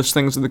any of those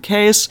things are the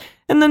case,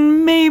 and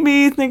then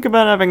maybe think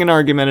about having an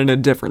argument at a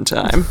different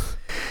time.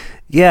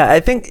 Yeah,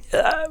 I think,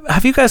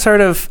 have you guys heard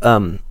of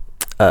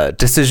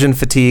decision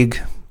fatigue?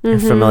 You're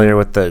familiar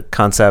with the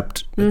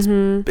concept?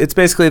 It's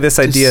basically this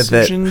idea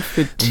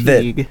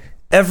that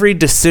every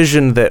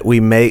decision that we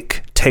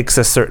make takes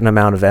a certain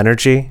amount of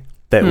energy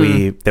that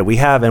we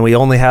have, and we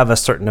only have a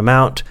certain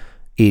amount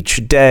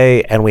each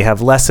day, and we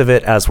have less of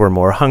it as we're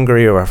more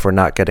hungry, or if we're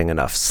not getting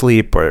enough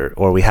sleep, or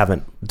we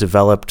haven't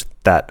developed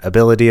that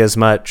ability as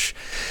much.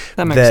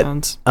 That makes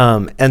sense.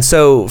 And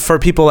so for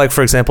people like,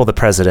 for example, the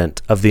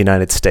president of the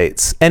United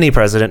States, any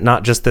president,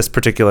 not just this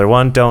particular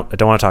one, I don't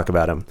want to talk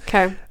about him.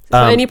 Okay. So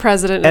any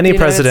president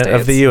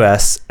of the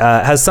U.S.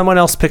 Has someone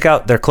else pick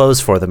out their clothes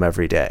for them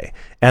every day.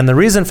 And the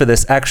reason for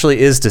this actually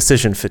is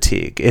decision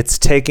fatigue. It's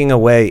taking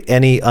away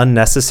any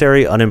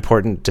unnecessary,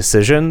 unimportant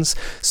decisions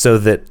so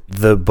that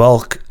the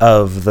bulk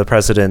of the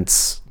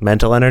president's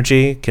mental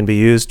energy can be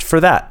used for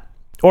that.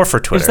 Or for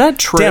Twitter. Is that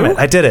true? Damn it,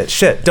 I did it.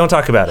 Shit, don't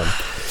talk about him.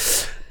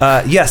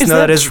 Yes, Is no,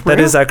 that that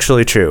is true?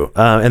 actually true,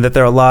 and that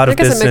there are a lot I of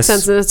guess business. it makes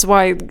sense. That's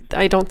why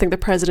I don't think the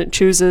president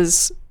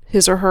chooses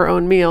his or her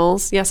own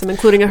meals. Yes, I'm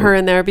including a her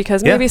in there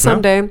because Yeah, maybe no.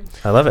 someday.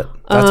 I love it.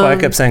 That's why I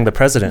kept saying the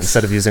president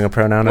instead of using a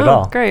pronoun at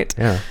all. Great.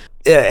 Yeah.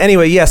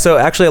 Anyway, yeah. So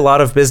actually, a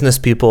lot of business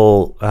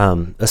people,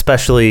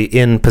 especially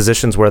in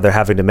positions where they're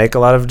having to make a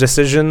lot of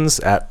decisions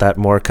at that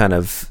more kind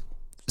of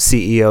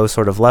CEO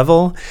sort of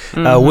level,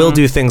 will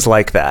do things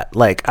like that.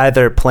 Like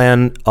either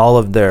plan all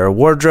of their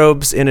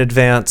wardrobes in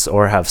advance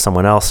or have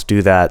someone else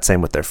do that.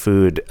 Same with their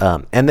food.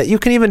 And that you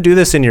can even do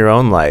this in your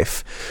own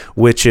life,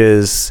 which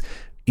is,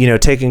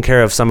 taking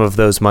care of some of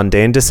those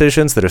mundane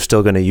decisions that are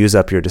still going to use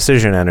up your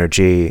decision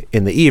energy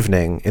in the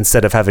evening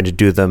instead of having to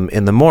do them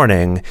in the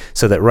morning,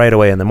 so that right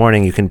away in the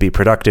morning you can be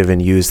productive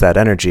and use that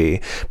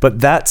energy. But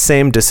that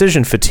same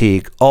decision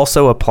fatigue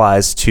also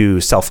applies to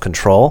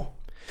self-control.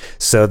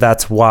 So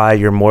that's why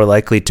you're more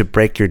likely to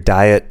break your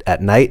diet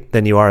at night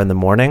than you are in the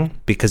morning,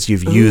 because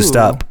you've used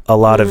up a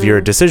lot of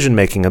your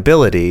decision-making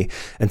ability.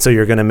 And so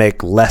you're going to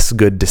make less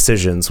good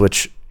decisions,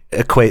 which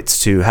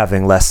equates to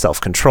having less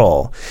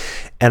self-control.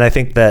 And I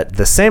think that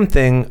the same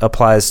thing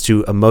applies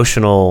to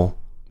emotional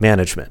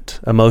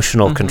management,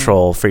 emotional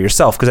control for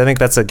yourself, because I think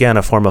that's, again,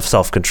 a form of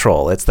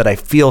self-control. It's that I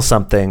feel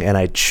something and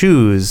I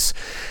choose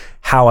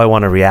how I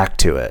want to react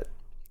to it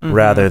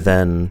rather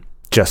than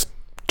just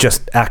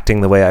acting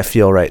the way I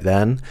feel right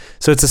then.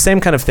 So it's the same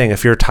kind of thing.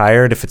 If you're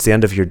tired, if it's the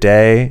end of your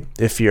day,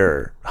 if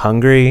you're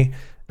hungry,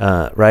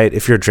 right?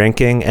 If you're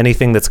drinking,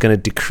 anything that's going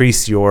to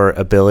decrease your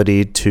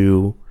ability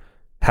to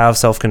have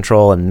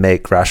self-control and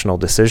make rational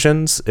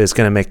decisions is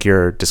going to make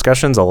your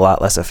discussions a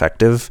lot less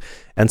effective.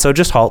 And so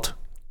just halt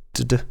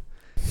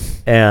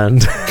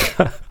and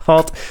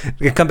halt.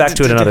 You can come back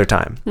to it another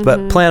time,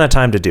 but plan a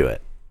time to do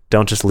it.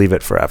 Don't just leave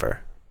it forever.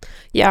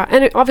 Yeah,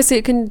 and obviously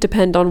it can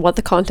depend on what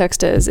the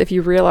context is. If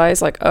you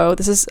realize like, oh,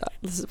 this is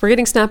we're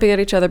getting snappy at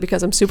each other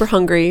because I'm super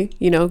hungry,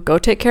 go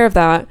take care of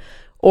that.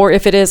 Or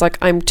if it is like,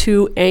 I'm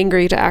too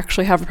angry to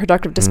actually have a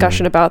productive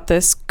discussion about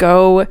this,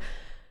 go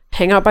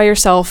hang out by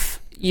yourself,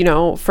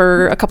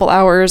 for a couple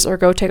hours, or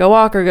go take a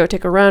walk or go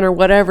take a run or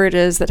whatever it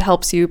is that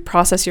helps you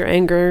process your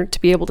anger to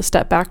be able to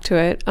step back to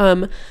it.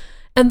 And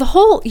the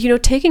whole,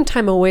 taking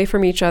time away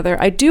from each other,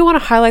 I do want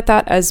to highlight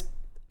that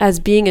as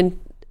being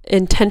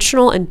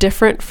intentional and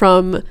different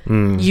from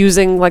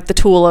using like the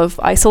tool of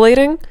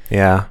isolating.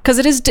 Yeah. Because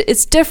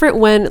it's different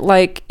when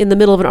like in the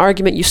middle of an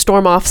argument you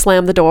storm off,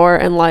 slam the door,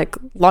 and like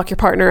lock your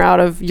partner out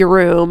of your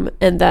room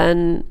and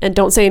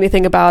don't say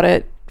anything about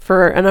it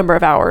for a number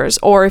of hours.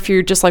 Or if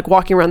you're just like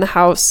walking around the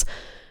house,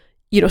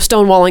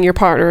 stonewalling your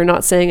partner and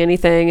not saying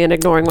anything and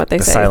ignoring what they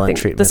say.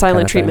 The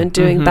silent treatment,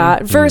 doing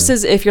that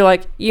versus if you're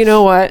like, you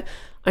know what,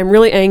 I'm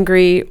really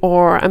angry,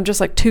 or I'm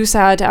just like too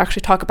sad to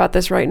actually talk about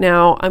this right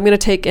now. I'm going to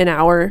take an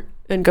hour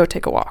and go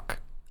take a walk.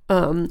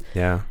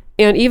 Yeah.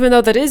 And even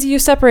though that is you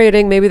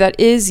separating, maybe that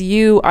is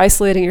you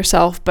isolating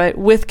yourself, but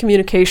with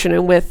communication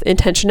and with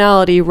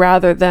intentionality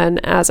rather than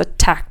as a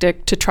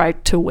tactic to try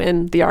to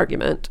win the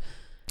argument.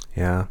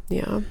 Yeah.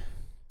 Yeah.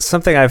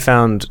 Something I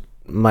found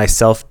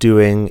myself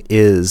doing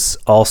is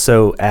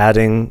also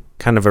adding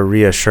kind of a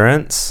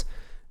reassurance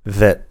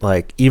that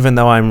like, even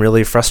though I'm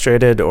really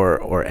frustrated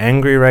or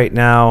angry right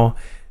now,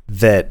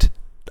 that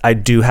I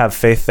do have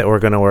faith that we're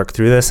going to work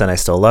through this and I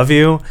still love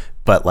you,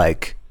 but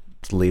like,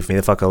 leave me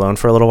the fuck alone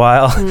for a little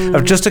while.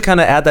 Just to kind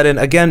of add that in.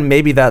 Again,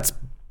 maybe that's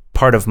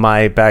part of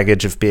my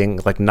baggage of being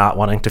like not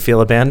wanting to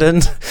feel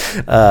abandoned.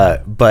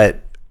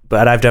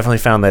 But I've definitely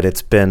found that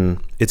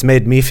it's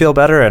made me feel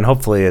better, and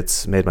hopefully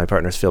it's made my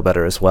partners feel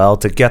better as well,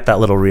 to get that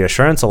little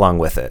reassurance along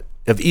with it.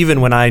 If even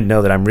when I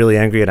know that I'm really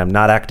angry and I'm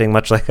not acting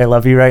much like I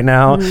love you right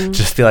now,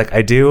 just feel like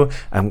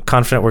I'm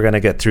confident we're going to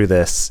get through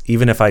this,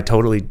 even if I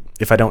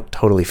don't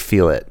totally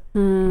feel it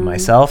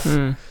myself.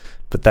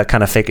 But that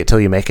kind of fake it till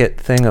you make it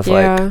thing of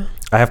like,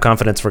 I have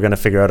confidence we're going to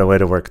figure out a way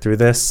to work through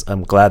this.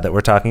 I'm glad that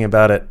we're talking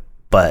about it,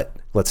 but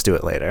let's do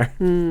it later.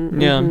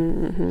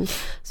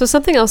 So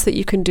something else that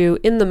you can do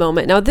in the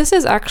moment. Now, this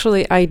is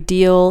actually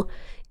ideal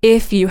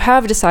if you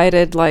have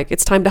decided like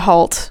it's time to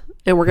halt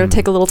and we're going to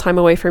take a little time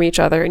away from each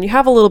other, and you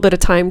have a little bit of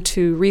time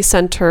to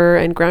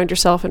recenter and ground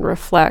yourself and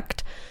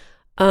reflect.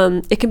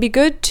 It can be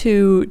good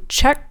to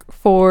check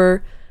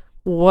for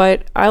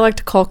what I like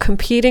to call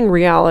competing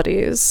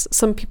realities.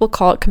 Some people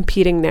call it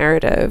competing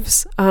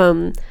narratives.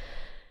 And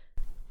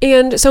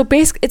so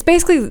it's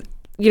basically,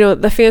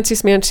 the fancy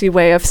smancy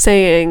way of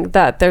saying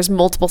that there's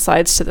multiple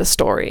sides to the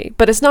story.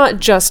 But it's not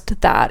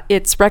just that.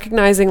 It's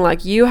recognizing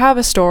like you have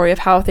a story of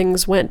how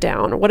things went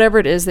down, or whatever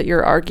it is that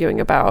you're arguing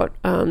about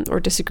or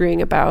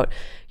disagreeing about.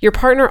 Your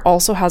partner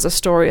also has a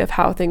story of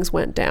how things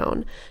went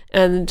down.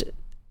 And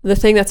the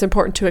thing that's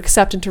important to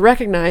accept and to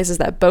recognize is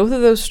that both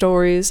of those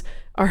stories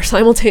are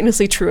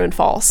simultaneously true and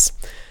false.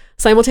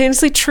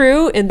 Simultaneously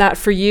true in that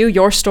for you,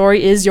 your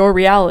story is your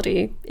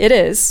reality. It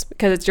is,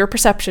 because it's your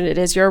perception. It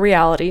is your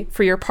reality.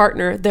 For your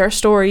partner, their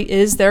story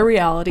is their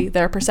reality,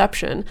 their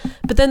perception.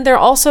 But then there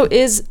also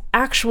is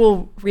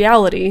actual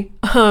reality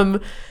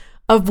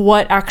of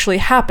what actually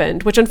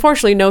happened, which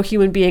unfortunately no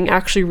human being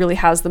actually really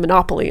has the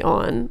monopoly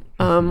on.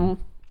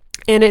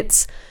 And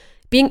it's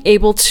being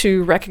able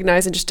to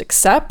recognize and just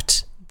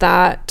accept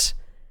that,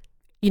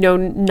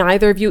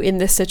 neither of you in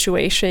this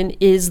situation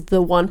is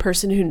the one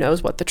person who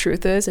knows what the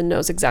truth is and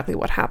knows exactly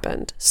what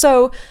happened.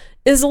 So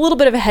it's a little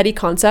bit of a heady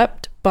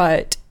concept,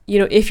 but,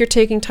 if you're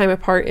taking time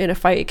apart in a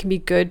fight, it can be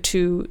good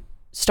to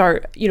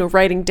start,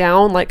 writing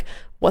down, like,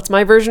 what's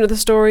my version of the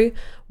story?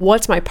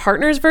 What's my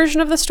partner's version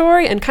of the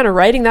story? And kind of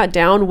writing that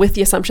down with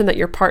the assumption that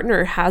your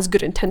partner has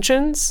good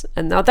intentions.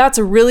 And now that's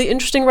a really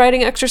interesting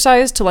writing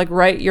exercise, to like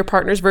write your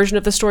partner's version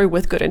of the story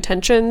with good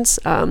intentions.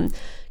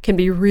 Can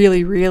be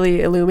really,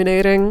 really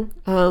illuminating.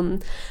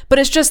 But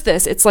it's just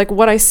this. It's like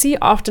what I see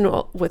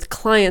often with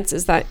clients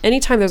is that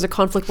anytime there's a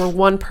conflict where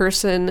one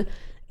person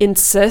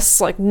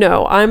insists, like,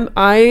 no,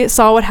 I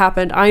saw what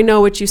happened. I know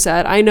what you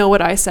said. I know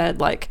what I said.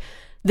 Like,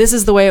 this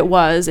is the way it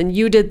was, and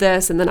you did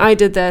this, and then I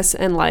did this,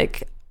 and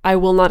like, I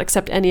will not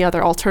accept any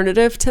other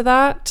alternative to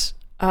that.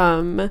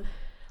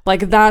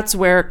 Like, that's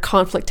where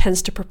conflict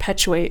tends to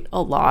perpetuate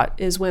a lot,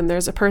 is when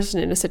there's a person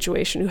in a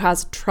situation who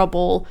has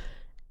trouble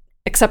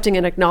accepting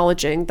and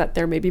acknowledging that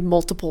there may be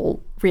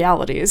multiple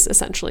realities,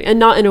 essentially, and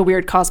not in a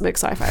weird cosmic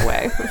sci-fi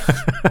way.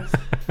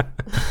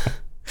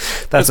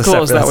 That's as cool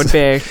as that would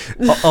be.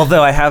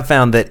 Although I have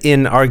found that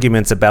in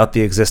arguments about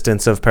the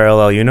existence of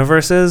parallel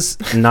universes,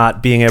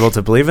 not being able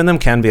to believe in them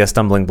can be a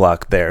stumbling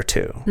block there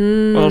too.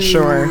 Well,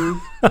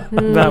 sure.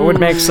 That would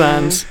make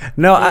sense.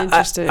 No,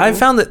 I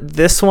found that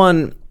this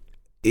one,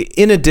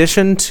 in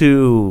addition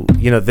to,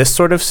 this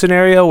sort of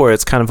scenario where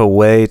it's kind of a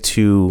way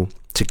to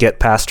get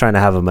past trying to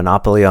have a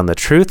monopoly on the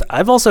truth,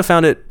 I've also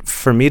found it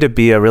for me to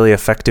be a really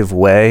effective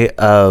way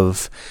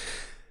of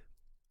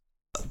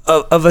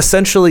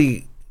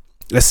essentially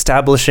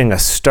establishing a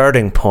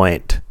starting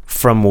point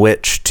from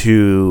which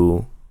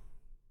to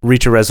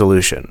reach a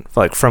resolution,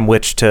 like from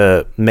which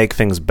to make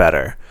things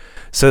better.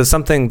 So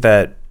something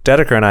that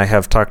Dedeker and I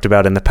have talked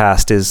about in the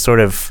past is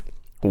sort of,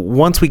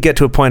 once we get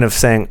to a point of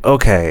saying,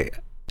 okay,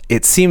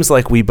 it seems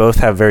like we both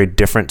have very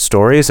different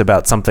stories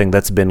about something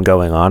that's been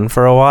going on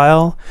for a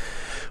while,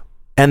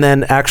 and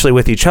then actually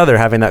with each other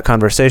having that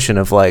conversation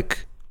of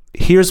like,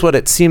 here's what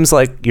it seems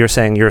like you're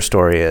saying your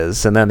story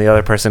is, and then the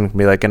other person can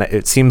be like, and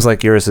it seems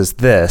like yours is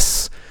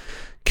this.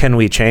 Can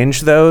we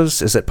change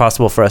those? Is it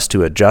possible for us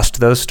to adjust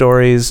those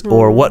stories?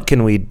 Or what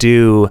can we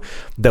do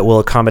that will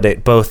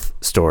accommodate both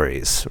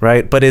stories,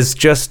 right? But is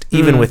just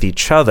even with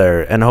each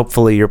other, and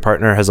hopefully your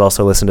partner has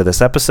also listened to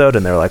this episode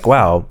and they're like,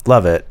 wow,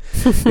 love it.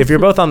 If you're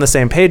both on the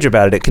same page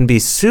about it, it can be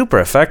super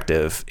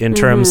effective in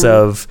terms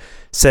of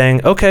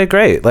saying, okay,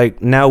 great.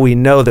 Like, now we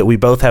know that we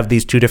both have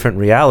these two different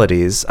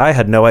realities. I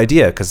had no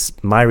idea, because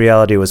my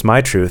reality was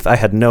my truth. I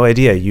had no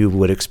idea you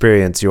would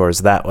experience yours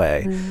that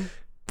way.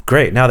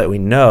 Great. Now that we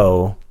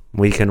know,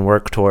 we can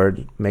work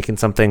toward making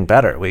something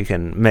better. We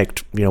can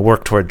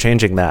work toward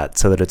changing that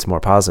so that it's more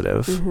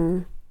positive.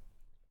 In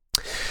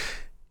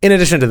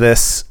addition to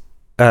this,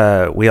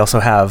 we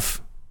also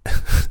have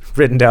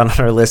written down on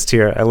our list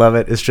here, I love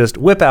it, is just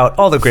whip out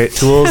all the great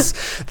tools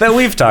that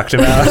we've talked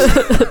about.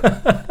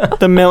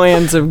 The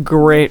millions of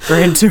great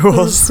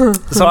tools. So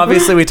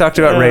obviously we talked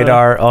about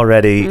radar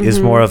already, is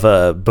more of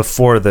a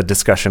before the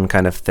discussion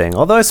kind of thing.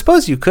 Although I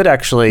suppose you could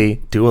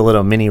actually do a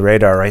little mini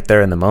radar right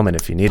there in the moment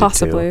if you needed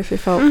Possibly, if you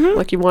felt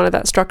like you wanted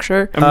that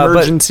structure.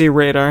 Emergency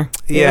radar.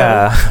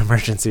 Yeah,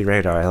 emergency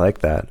radar. I like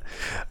that.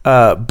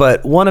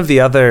 But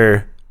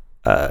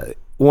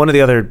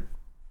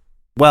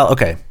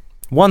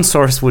one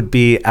source would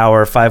be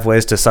our 5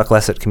 Ways to Suck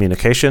Less at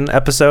Communication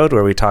episode,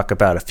 where we talk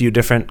about a few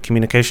different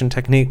communication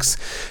techniques.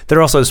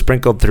 They're also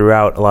sprinkled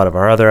throughout a lot of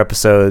our other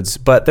episodes,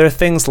 but they're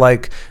things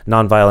like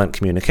nonviolent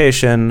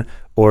communication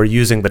or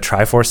using the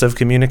Triforce of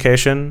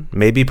communication.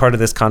 Maybe part of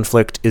this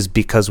conflict is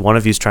because one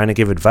of you is trying to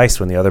give advice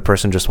when the other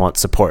person just wants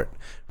support,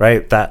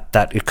 right?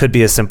 That it could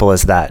be as simple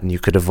as that, and you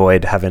could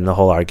avoid having the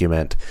whole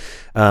argument.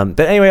 But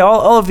anyway,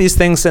 all of these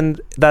things,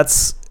 and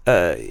that's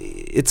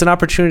it's an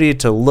opportunity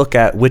to look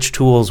at which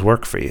tools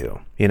work for you.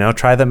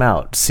 Try them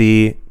out,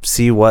 see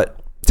what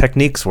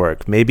techniques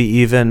work, maybe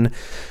even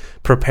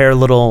prepare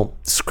little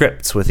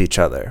scripts with each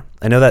other.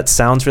 I know that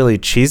sounds really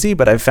cheesy,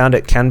 but I've found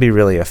it can be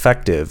really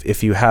effective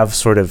if you have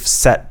sort of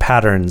set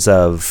patterns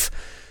of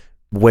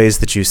ways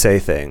that you say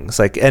things.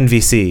 Like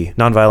NVC,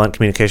 nonviolent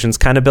communication's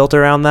kind of built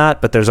around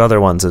that, but there's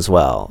other ones as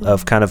well,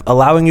 of kind of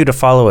allowing you to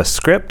follow a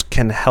script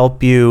can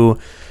help you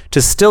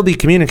to still be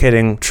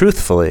communicating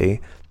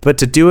truthfully, but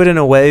to do it in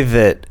a way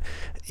that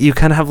you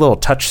kind of have little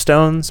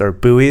touchstones, or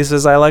buoys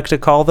as I like to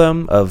call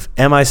them, of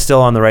am I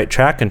still on the right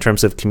track in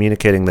terms of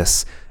communicating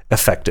this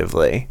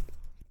effectively?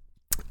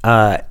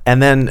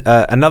 And then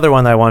another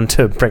one I wanted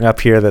to bring up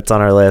here that's on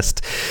our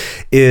list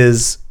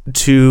is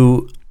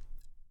to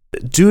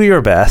do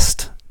your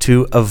best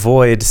to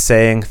avoid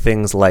saying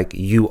things like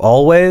you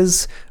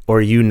always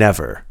or you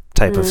never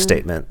type of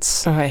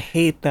statements. Oh, I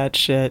hate that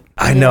shit.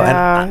 I know.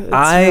 Yeah, and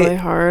it's really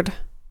hard.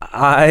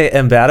 I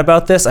am bad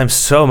about this. I'm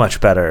so much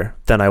better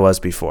than I was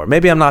before.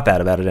 Maybe I'm not bad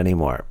about it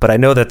anymore, but I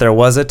know that there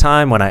was a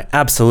time when I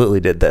absolutely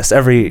did this.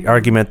 Every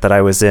argument that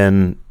I was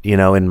in, you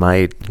know, in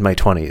my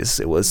 20s,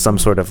 it was some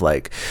sort of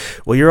like,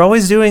 well, you're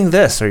always doing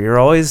this, or you're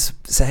always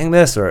saying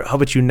this, or, oh,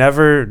 but you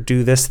never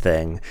do this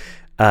thing.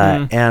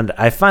 And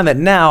I find that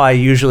now I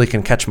usually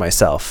can catch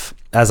myself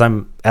as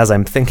I'm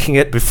thinking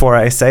it before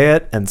I say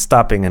it, and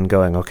stopping and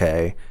going,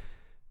 okay,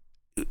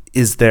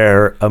 is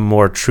there a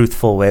more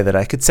truthful way that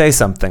I could say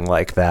something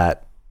like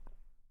that?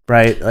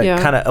 Right?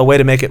 Like kind of a way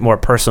to make it more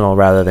personal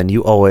rather than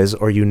you always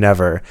or you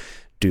never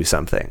do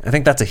something. I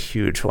think that's a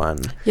huge one.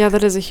 Yeah,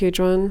 that is a huge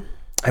one.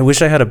 I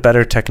wish I had a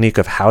better technique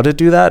of how to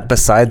do that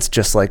besides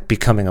just like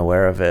becoming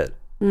aware of it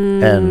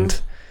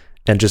and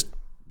just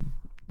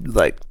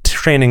like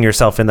training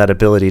yourself in that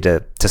ability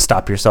to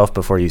stop yourself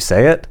before you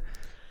say it.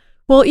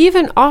 Well,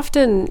 even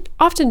often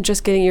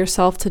just getting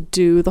yourself to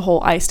do the whole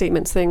I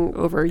statements thing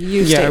over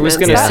you statements. Yeah, I was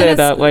going to say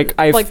that, like,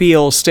 I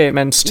feel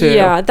statements too.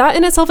 Yeah, that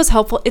in itself is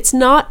helpful. It's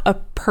not a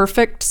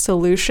perfect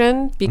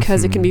solution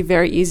because it can be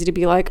very easy to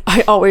be like,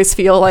 I always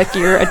feel like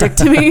you're a dick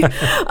to me.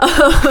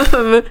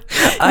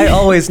 I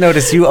always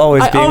notice you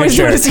always being a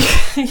jerk.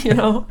 Notice, you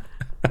know.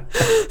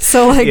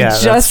 So like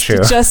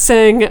just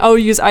saying, oh,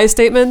 use I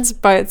statements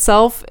by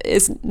itself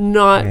is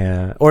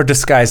not or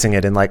disguising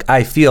it in like,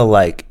 I feel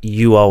like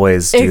you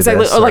always do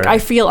exactly this, or like I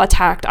feel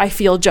attacked, I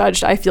feel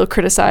judged, I feel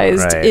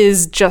criticized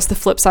is just the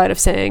flip side of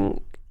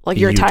saying like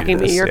you're attacking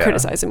me, you're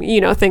criticizing me,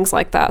 you know, things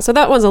like that. So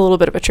that one's a little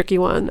bit of a tricky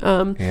one.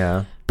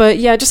 But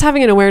yeah, just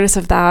having an awareness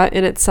of that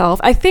in itself.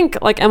 I think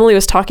like Emily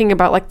was talking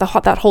about like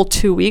that whole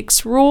 2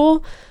 weeks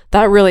rule.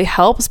 That really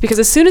helps because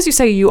as soon as you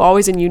say you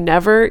always and you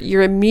never,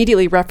 you're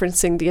immediately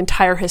referencing the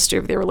entire history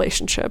of the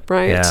relationship,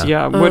 right?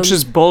 Yeah, which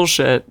is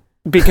bullshit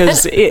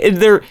because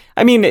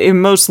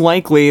most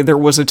likely there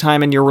was a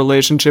time in your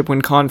relationship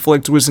when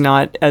conflict was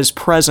not as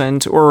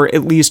present, or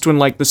at least when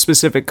like the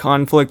specific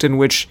conflict in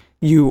which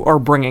you are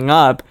bringing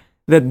up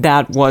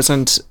that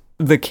wasn't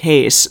the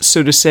case.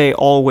 So to say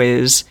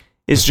always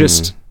is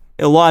just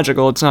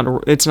illogical.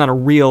 It's not a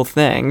real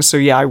thing. So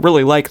yeah, I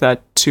really like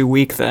that 2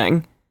 week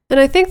thing. And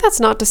I think that's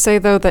not to say,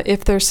 though, that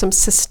if there's some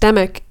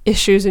systemic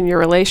issues in your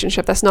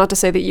relationship, that's not to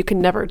say that you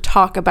can never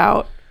talk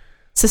about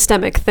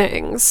systemic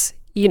things,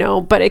 you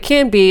know, but it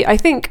can be, I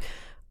think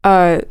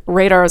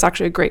radar is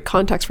actually a great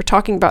context for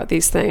talking about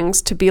these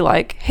things, to be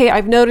like, hey,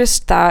 I've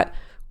noticed that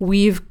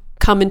we've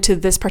come into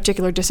this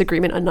particular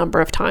disagreement a number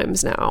of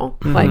times now.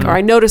 Like, or I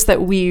noticed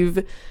that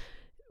we've,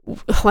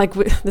 like,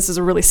 this is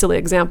a really silly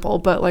example,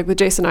 but like with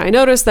Jason and I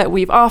noticed that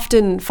we've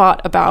often fought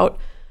about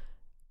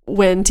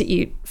when to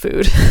eat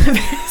food.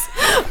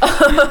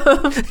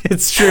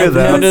 It's true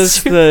though. I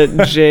noticed that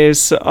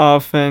Jace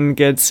often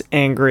gets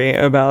angry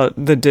about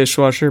the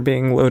dishwasher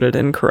being loaded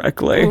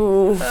incorrectly. You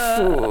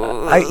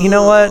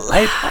know what?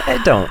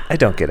 I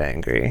don't get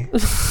angry.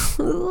 Let's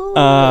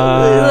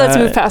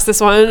move past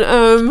this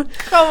one.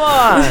 Come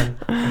on.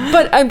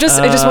 But I just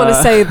want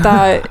to say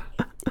that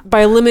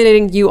by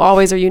eliminating you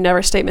always or you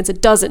never statements,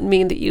 it doesn't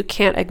mean that you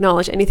can't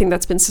acknowledge anything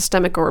that's been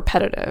systemic or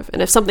repetitive.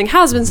 And if something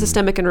has been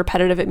systemic and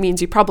repetitive, it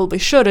means you probably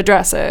should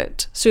address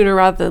it sooner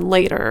rather than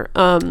later.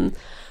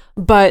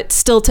 But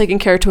still taking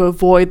care to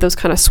avoid those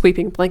kind of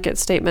sweeping blanket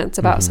statements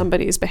about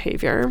somebody's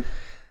behavior.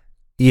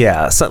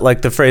 Yeah, so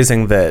like the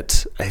phrasing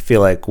that I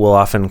feel like will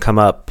often come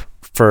up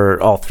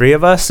for all three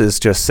of us is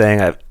just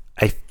saying,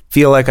 I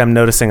feel like I'm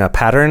noticing a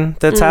pattern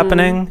that's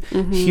happening.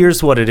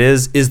 Here's what it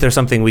is. Is there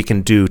something we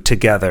can do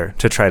together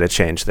to try to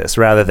change this,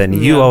 rather than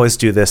you always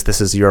do this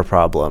is your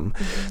problem.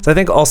 So I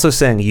think also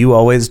saying you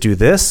always do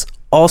this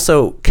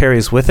also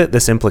carries with it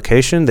this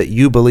implication that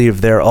you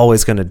believe they're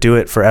always going to do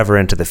it forever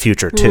into the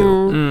future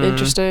too.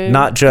 Interesting.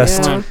 Not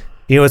just,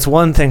 it's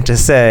one thing to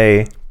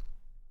say,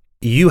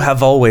 you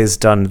have always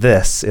done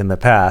this in the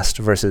past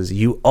versus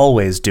you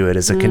always do it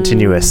as a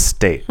continuous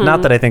state.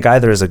 Not that I think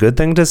either is a good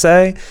thing to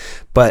say,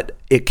 but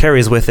it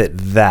carries with it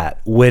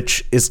that,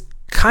 which is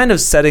kind of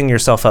setting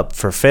yourself up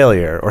for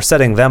failure or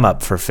setting them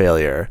up for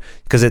failure,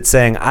 because it's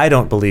saying, I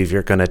don't believe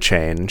you're going to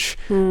change.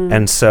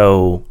 And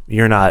so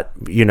you're not,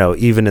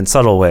 even in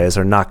subtle ways,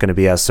 are not going to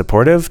be as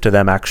supportive to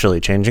them actually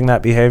changing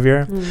that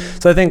behavior.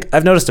 So I think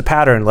I've noticed a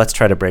pattern, let's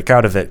try to break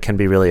out of it, can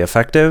be really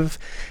effective.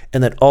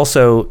 And that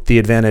also the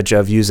advantage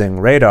of using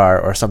radar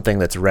or something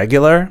that's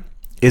regular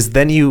is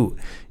then you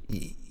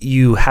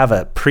have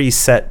a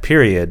preset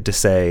period to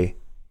say,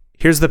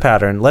 here's the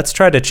pattern, let's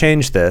try to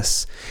change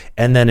this.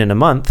 And then in a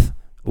month,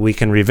 we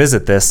can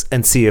revisit this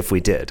and see if we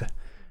did,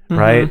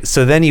 right?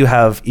 So then you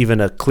have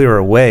even a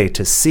clearer way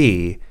to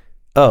see,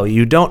 oh,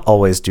 you don't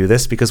always do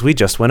this because we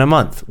just went a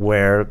month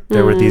where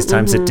there were these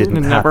times it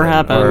didn't never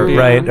happened, or,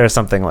 right? Or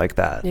something like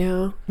that.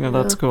 Yeah,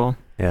 that's cool.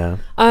 Yeah.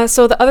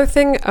 So the other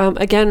thing,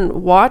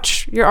 again,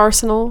 watch your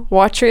arsenal,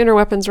 watch your inner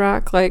weapons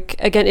rack. Like,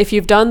 again, if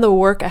you've done the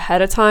work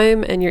ahead of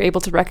time and you're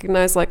able to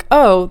recognize like,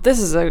 oh, this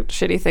is a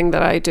shitty thing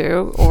that I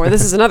do, or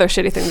this is another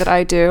shitty thing that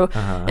I do.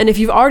 And if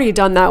you've already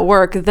done that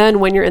work, then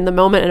when you're in the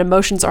moment and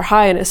emotions are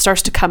high and it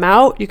starts to come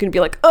out, you can be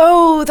like,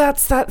 oh,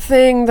 that's that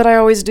thing that I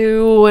always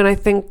do. And I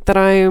think that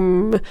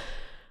I'm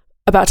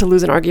about to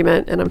lose an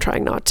argument and I'm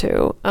trying not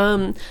to.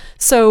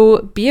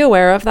 So be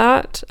aware of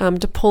that,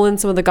 to pull in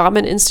some of the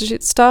Gottman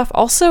Institute stuff.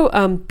 Also,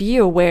 be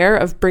aware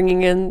of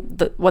bringing in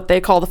what they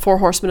call the 4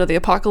 horsemen of the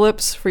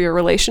apocalypse for your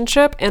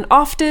relationship. And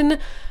often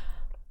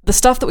the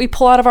stuff that we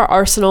pull out of our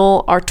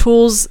arsenal, our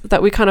tools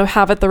that we kind of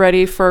have at the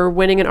ready for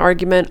winning an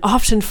argument,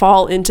 often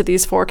fall into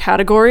these 4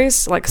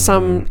 categories, like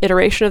some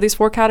iteration of these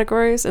 4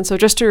 categories. And so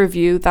just to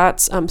review,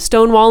 that's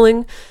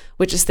stonewalling,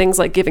 which is things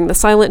like giving the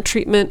silent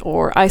treatment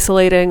or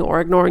isolating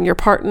or ignoring your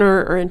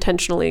partner or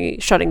intentionally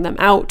shutting them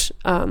out,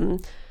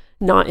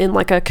 not in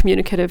like a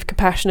communicative,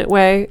 compassionate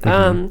way.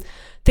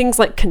 Things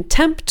like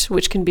contempt,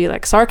 which can be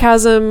like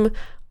sarcasm,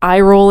 eye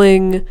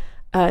rolling,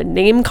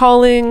 name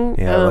calling.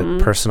 Like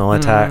personal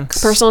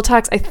attacks. Personal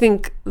attacks. I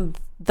think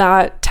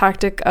that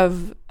tactic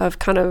of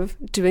kind of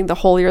doing the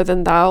holier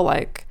than thou,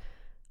 like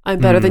I'm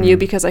better than you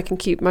because I can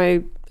keep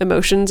my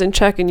emotions in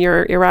check and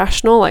you're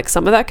irrational. Like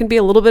some of that can be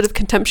a little bit of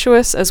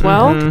contemptuous as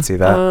well. I can see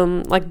that.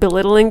 Like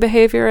belittling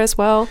behavior as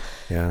well.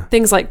 Yeah.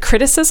 Things like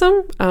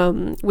criticism,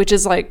 which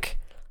is like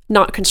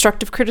not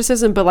constructive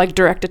criticism, but like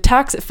direct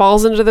attacks. It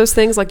falls into those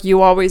things like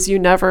you always, you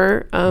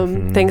never,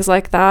 things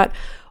like that.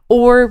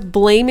 Or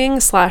blaming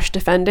 /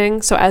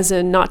 defending. So as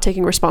in not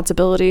taking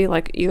responsibility,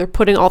 like either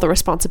putting all the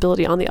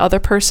responsibility on the other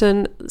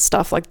person,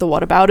 stuff like the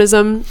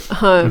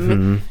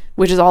whataboutism,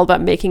 which is all about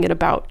making it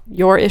about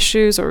your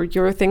issues or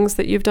your things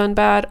that you've done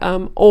bad,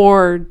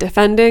 or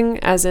defending,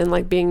 as in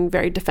like being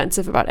very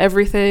defensive about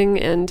everything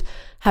and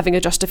having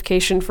a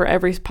justification for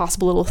every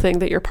possible little thing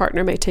that your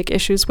partner may take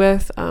issues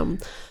with.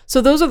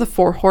 So those are the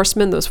 4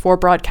 horsemen, those 4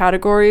 broad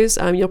categories.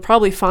 You'll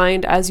probably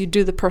find as you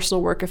do the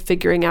personal work of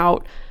figuring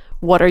out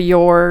what are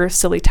your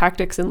silly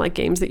tactics in like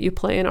games that you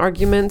play in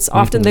arguments,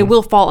 often they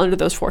will fall under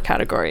those 4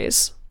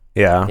 categories.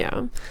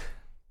 Yeah.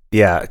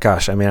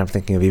 Gosh, I mean, I'm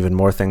thinking of even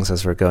more things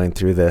as we're going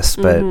through this,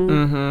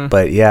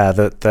 but yeah,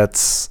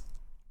 that's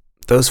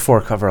those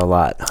 4 cover a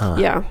lot, huh?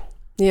 Yeah,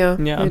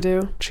 they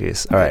do.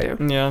 Jeez. All right.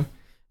 Yeah.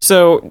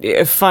 So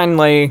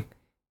finally,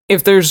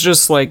 if there's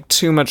just like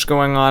too much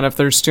going on, if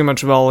there's too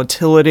much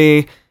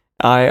volatility,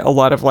 a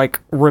lot of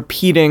like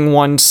repeating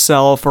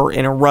oneself or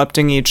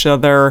interrupting each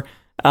other,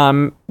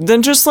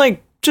 then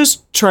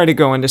just try to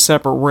go into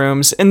separate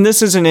rooms. And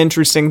this is an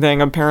interesting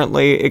thing.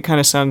 Apparently, it kind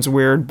of sounds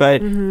weird,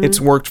 but it's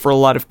worked for a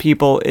lot of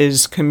people,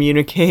 is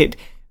communicate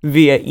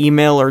via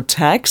email or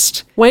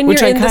text. When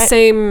you're in the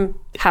same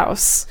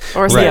house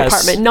or same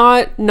apartment.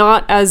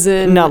 Not as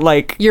in... Not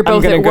like, you're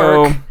both at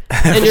work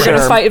and you're going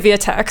to fight via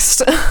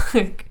text.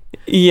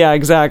 Yeah,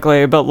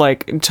 exactly. But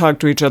like talk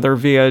to each other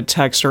via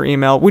text or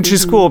email, which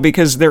is cool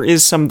because there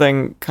is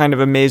something kind of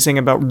amazing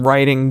about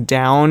writing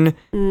down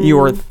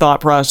your thought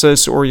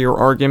process or your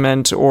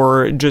argument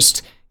or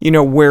just,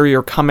 where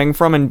you're coming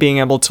from and being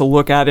able to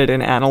look at it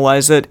and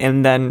analyze it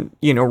and then,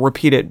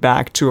 repeat it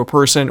back to a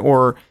person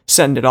or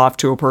send it off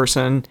to a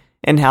person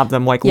and have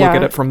them like look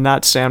at it from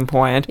that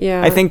standpoint.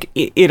 Yeah. I think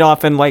it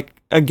often like,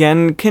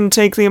 again, can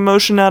take the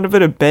emotion out of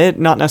it a bit,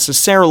 not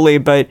necessarily,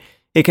 but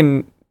it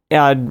can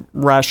add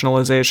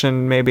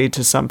rationalization maybe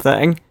to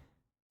something.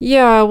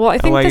 Yeah, well, I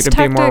think allow this you to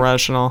tactic, be more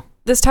rational.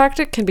 This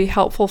tactic can be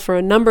helpful for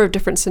a number of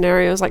different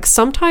scenarios. Like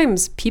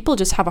sometimes people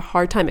just have a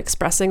hard time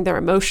expressing their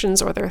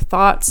emotions or their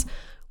thoughts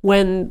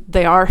when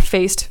they are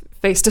face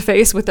to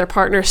face with their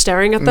partner,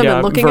 staring at them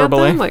and looking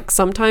verbally. at them. Like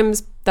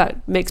sometimes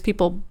that makes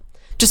people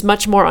just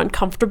much more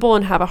uncomfortable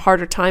and have a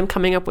harder time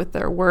coming up with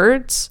their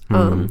words,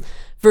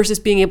 versus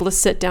being able to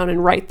sit down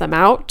and write them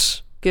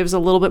out. Gives a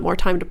little bit more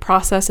time to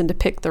process and to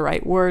pick the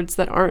right words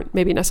that aren't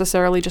maybe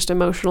necessarily just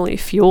emotionally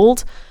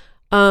fueled.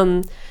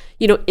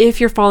 If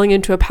you're falling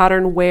into a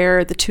pattern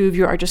where the two of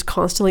you are just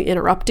constantly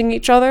interrupting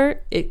each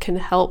other, it can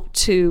help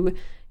to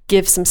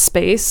give some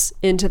space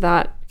into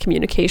that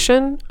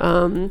communication,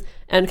 and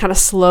kind of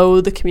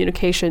slow the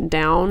communication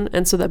down.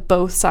 And so that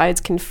both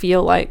sides can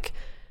feel like,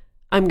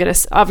 I'm going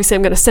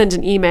to send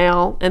an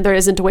email and there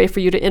isn't a way for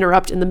you to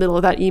interrupt in the middle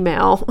of that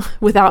email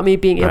without me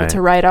being able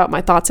to write out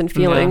my thoughts and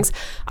feelings.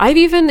 I've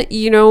even,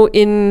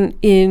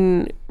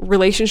 in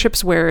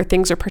relationships where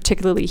things are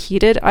particularly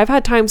heated, I've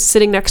had times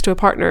sitting next to a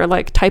partner,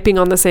 like typing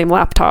on the same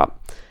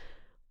laptop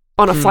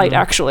on a flight,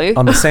 actually.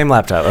 On the same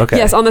laptop. Okay.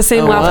 Yes. On the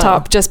same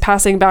laptop, just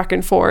passing back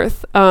and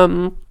forth.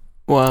 Wow.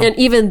 And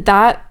even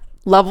that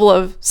level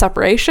of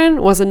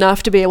separation was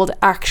enough to be able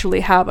to actually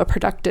have a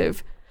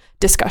productive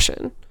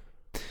discussion.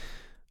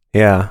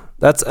 Yeah,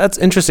 that's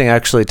interesting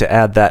actually, to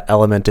add that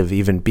element of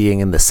even being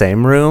in the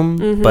same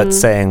room, but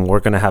saying we're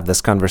going to have this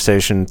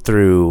conversation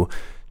through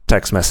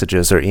text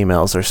messages or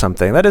emails or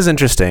something. That is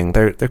interesting.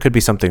 There could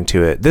be something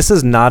to it. This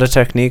is not a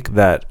technique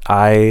that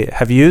I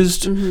have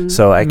used,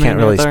 so I can't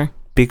really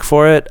speak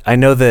for it. I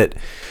know that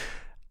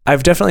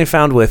I've definitely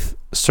found with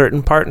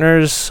certain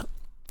partners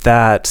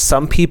that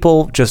some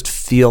people just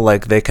feel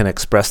like they can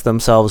express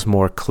themselves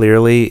more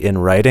clearly in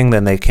writing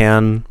than they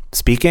can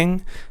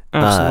speaking.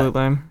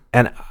 Absolutely.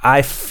 And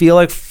I feel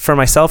like for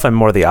myself, I'm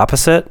more the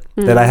opposite,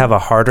 that I have a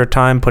harder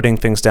time putting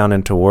things down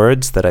into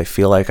words that I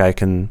feel like I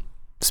can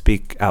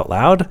speak out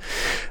loud.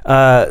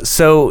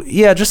 So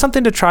yeah, just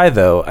something to try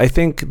though. I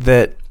think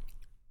that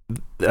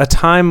a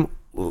time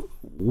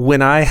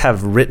when I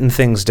have written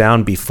things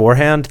down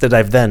beforehand that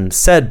I've then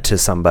said to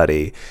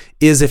somebody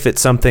is if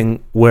it's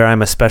something where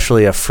I'm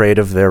especially afraid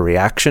of their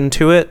reaction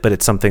to it, but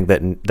it's something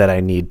that I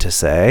need to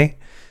say,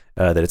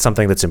 that it's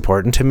something that's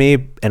important to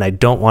me, and I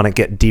don't want to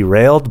get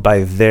derailed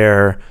by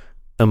their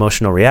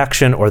emotional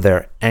reaction or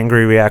their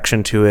angry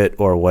reaction to it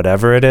or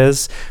whatever it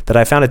is, that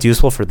I found it's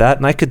useful for that.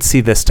 And I could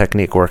see this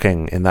technique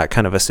working in that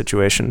kind of a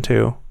situation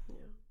too.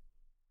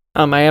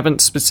 I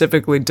haven't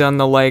specifically done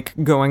the like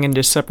going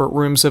into separate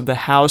rooms of the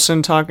house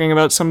and talking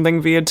about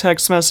something via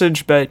text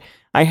message, but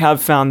I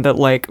have found that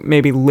like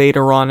maybe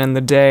later on in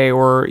the day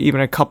or even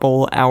a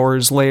couple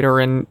hours later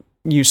and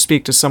you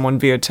speak to someone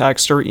via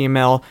text or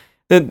email,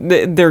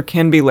 that there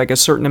can be like a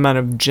certain amount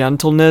of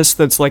gentleness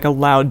that's like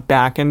allowed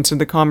back into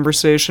the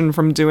conversation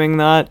from doing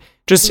that.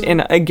 Just,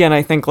 and again,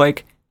 I think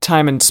like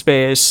time and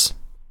space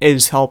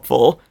is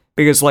helpful.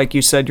 Because like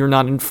you said, you're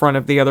not in front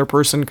of the other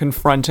person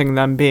confronting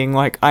them being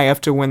like, I have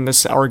to win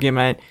this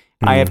argument.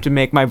 I have to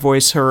make my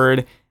voice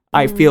heard.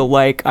 I feel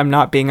like I'm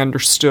not being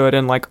understood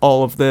and like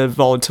all of the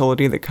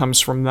volatility that comes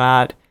from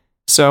that.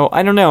 So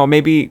I don't know,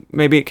 maybe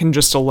it can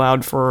just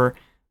allow for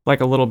like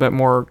a little bit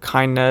more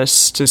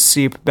kindness to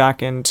seep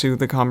back into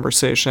the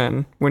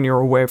conversation when you're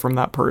away from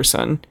that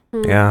person.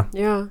 Yeah.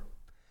 Yeah.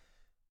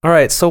 All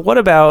right, so what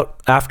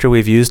about after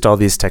we've used all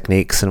these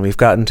techniques and we've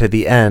gotten to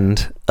the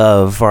end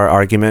of our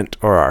argument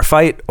or our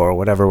fight or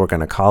whatever we're going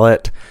to call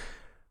it,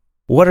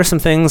 what are some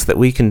things that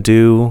we can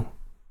do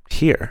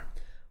here?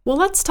 Well,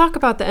 let's talk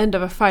about the end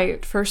of a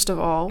fight, first of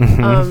all,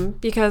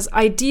 because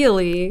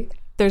ideally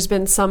there's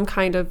been some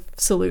kind of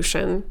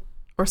solution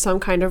or some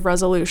kind of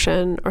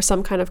resolution or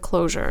some kind of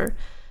closure,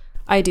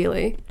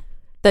 ideally.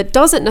 That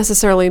doesn't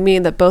necessarily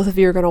mean that both of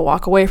you are going to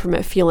walk away from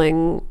it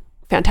feeling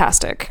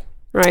fantastic.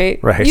 Right.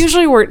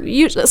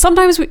 Usually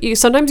sometimes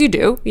you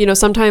do,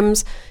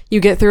 sometimes you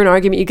get through an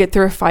argument, you get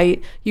through a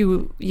fight,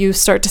 you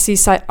start to see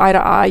eye to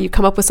eye, you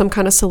come up with some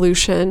kind of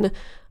solution.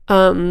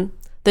 Then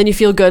you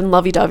feel good and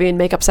lovey-dovey and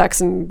make up sex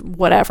and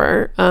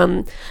whatever.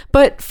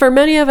 But for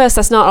many of us,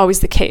 that's not always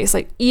the case.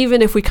 Like,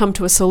 even if we come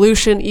to a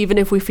solution, even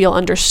if we feel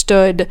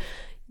understood,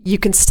 you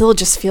can still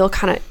just feel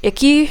kind of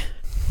icky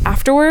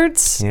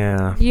afterwards.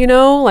 Yeah.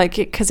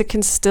 Because it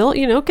can still,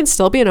 can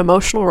still be an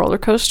emotional roller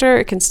coaster.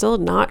 It can still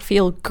not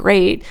feel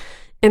great.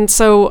 And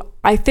so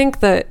I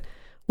think that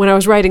when I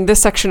was writing this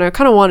section, I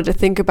kind of wanted to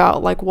think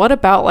about like, what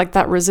about like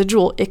that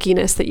residual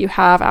ickiness that you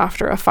have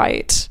after a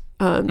fight,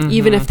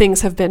 even if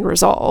things have been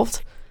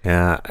resolved?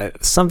 Yeah.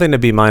 Something to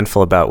be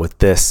mindful about with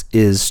this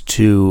is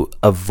to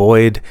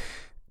avoid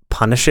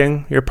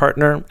punishing your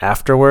partner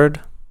afterward,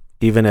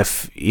 even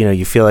if,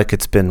 you feel like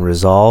it's been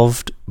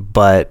resolved.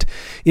 But,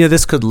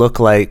 this could look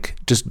like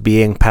just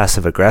being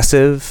passive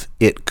aggressive.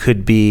 It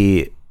could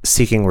be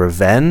seeking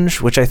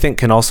revenge, which I think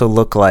can also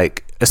look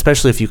like,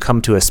 especially if you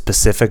come to a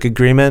specific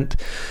agreement,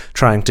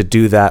 trying to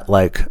do that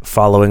like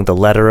following the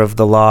letter of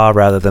the law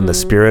rather than the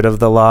spirit of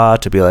the law,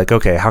 to be like,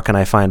 okay, how can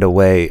I find a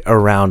way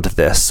around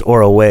this,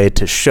 or a way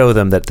to show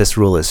them that this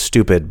rule is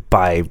stupid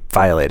by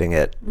violating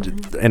it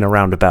in a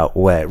roundabout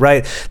way,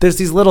 right? There's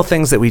these little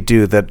things that we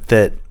do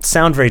that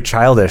sound very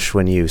childish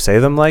when you say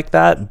them like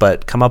that,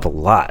 but come up a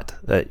lot.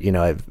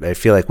 I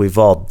feel like we've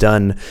all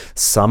done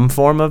some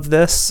form of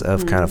this,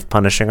 of kind of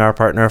punishing our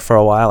partner for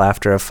a while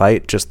after a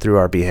fight just through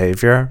our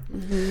behavior.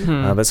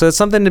 But so it's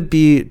something to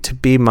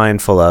be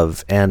mindful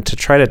of and to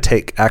try to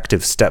take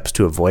active steps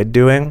to avoid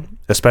doing,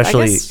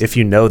 especially if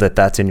you know that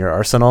that's in your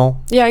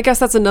arsenal. Yeah, I guess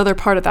that's another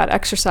part of that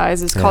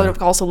exercise is kind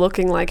of also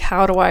looking like,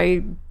 what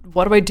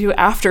do I do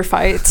after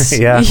fights?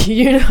 Yeah.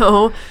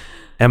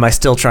 Am I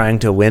still trying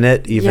to win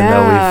it even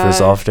though we've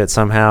resolved it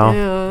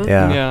somehow?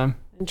 Yeah.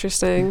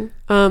 Interesting.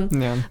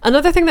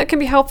 Another thing that can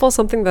be helpful,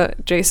 something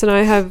that Jason and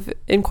I have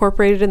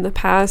incorporated in the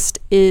past,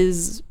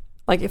 is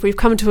like if we've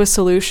come to a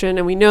solution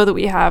and we know that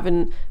we have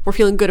and we're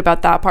feeling good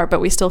about that part,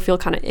 but we still feel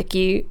kind of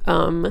icky,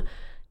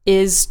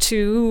 is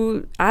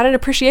to add an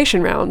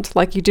appreciation round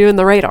like you do in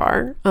the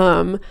radar.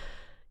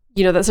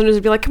 That sometimes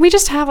we'd be like, can we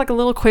just have like a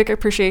little quick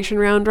appreciation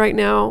round right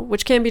now?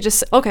 Which can be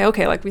just,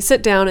 okay, like we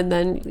sit down and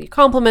then you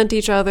compliment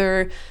each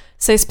other,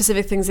 say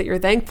specific things that you're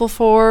thankful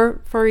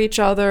for each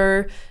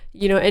other,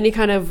 any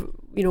kind of,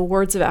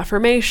 words of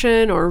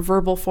affirmation or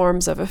verbal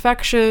forms of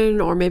affection,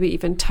 or maybe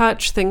even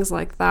touch, things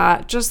like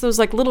that. Just those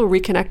like little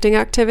reconnecting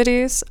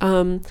activities.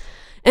 And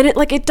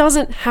it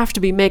doesn't have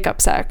to be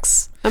makeup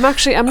sex. I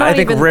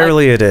think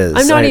rarely it is.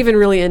 I'm not even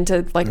really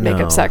into like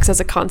makeup sex as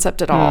a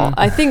concept at all.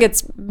 I think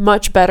it's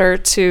much better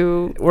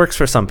to... It works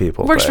for some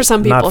people. Works for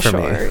some people, not for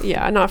sure. me.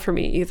 Yeah, not for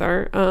me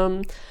either.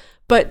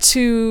 But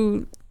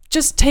to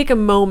just take a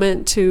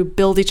moment to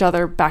build each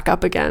other back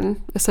up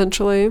again,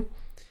 essentially.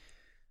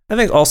 I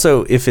think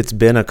also if it's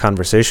been a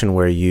conversation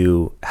where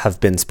you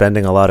have been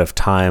spending a lot of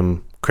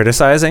time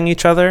criticizing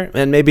each other,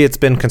 and maybe it's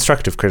been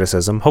constructive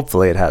criticism,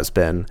 hopefully it has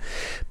been,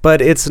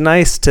 but it's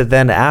nice to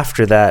then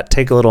after that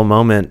take a little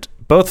moment,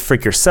 both for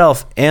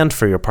yourself and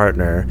for your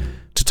partner,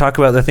 to talk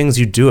about the things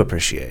you do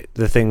appreciate,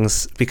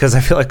 because I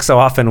feel like so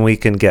often we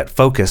can get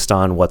focused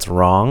on what's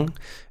wrong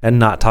and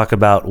not talk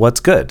about what's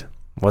good.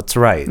 what's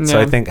right. So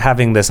I Yeah. think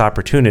having this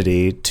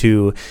opportunity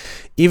to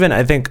even,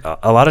 I think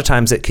a lot of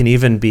times it can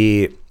even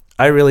be,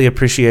 I really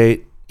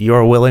appreciate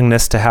your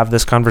willingness to have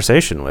this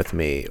conversation with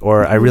me,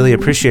 or I really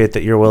appreciate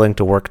that you're willing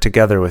to work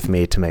together with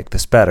me to make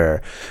this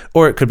better.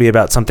 Or it could be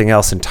about something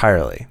else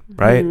entirely,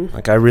 right?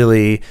 Like I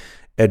really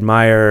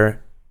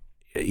admire,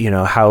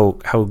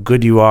 how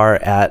good you are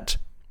at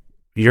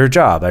your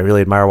job. I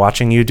really admire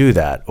watching you do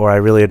that. Or I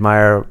really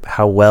admire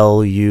how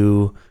well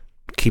you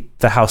keep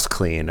the house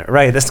clean,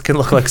 right? This can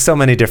look like so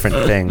many different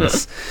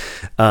things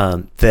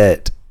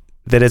that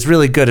it's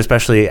really good,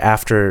 especially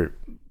after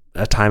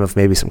a time of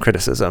maybe some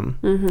criticism,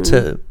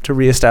 to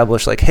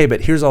reestablish like, hey,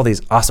 but here's all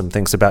these awesome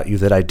things about you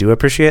that I do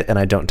appreciate and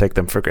I don't take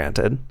them for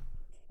granted.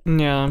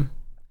 Yeah.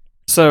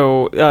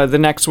 So the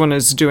next one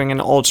is doing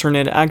an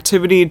alternate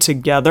activity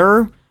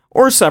together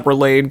or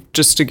separately,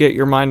 just to get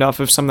your mind off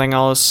of something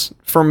else.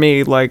 For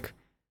me, like,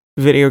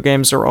 video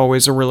games are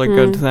always a really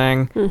good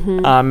thing.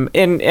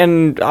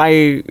 And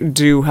I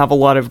do have a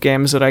lot of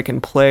games that I can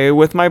play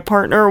with my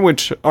partner,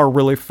 which are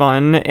really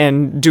fun,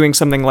 and doing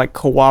something like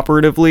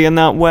cooperatively in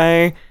that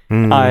way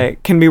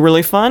can be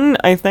really fun,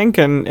 I think,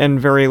 and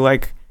very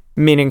like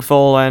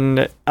meaningful.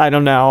 And I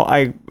don't know,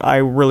 I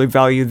really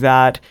value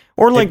that.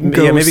 Or like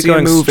maybe see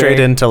going a movie. straight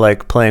into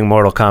like playing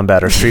Mortal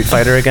Kombat or Street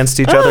Fighter against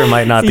each other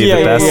might not be the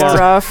best. It's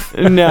rough.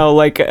 No,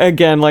 like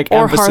again, like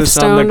Or emphasis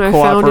on Hearthstone, the I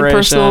found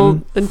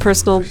cooperation. in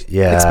personal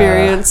Yeah,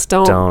 experience.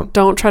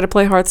 Don't try to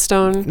play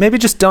Hearthstone. Maybe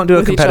just don't do a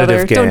with each competitive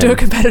other. game. Don't do a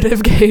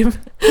competitive game.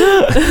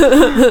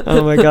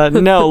 Oh my god,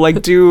 no!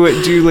 Like do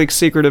like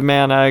Secret of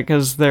Mana,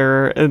 because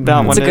that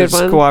one It's a good is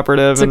one.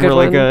 cooperative It's a and good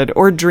really one. good.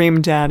 Or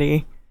Dream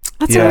Daddy.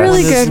 That's Yes. a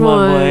really It's good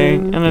lovely,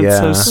 one. and it's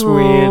so Yeah.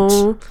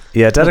 sweet. Aw.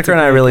 Yeah, That's Dedeker a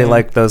and I great really game.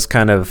 like those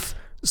kind of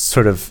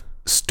sort of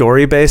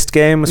story-based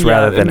games Yeah,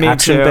 rather than me too.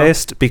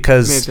 action-based, Me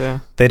because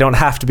too. they don't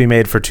have to be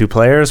made for two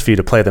players for you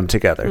to play them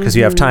together, because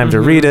you have time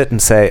to read it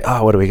and say,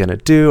 oh, what are we going to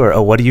do? Or,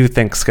 oh, what do you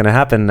think's going to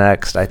happen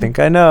next? I think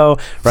I know,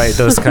 right?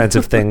 Those kinds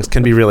of things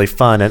can be really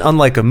fun. And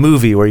unlike a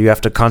movie where you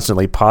have to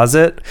constantly pause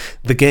it,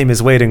 the game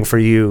is waiting for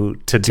you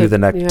to do the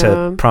next,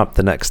 to prompt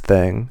the next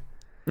thing.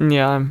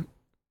 Yeah.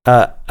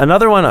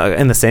 Another one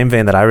in the same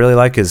vein that I really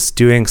like is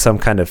doing some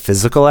kind of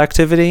physical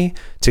activity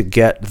to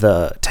get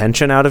the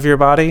tension out of your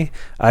body.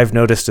 I've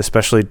noticed,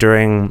 especially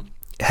during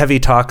heavy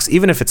talks,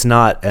 even if it's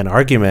not an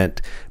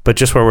argument, but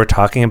just where we're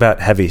talking about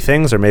heavy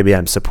things, or maybe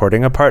I'm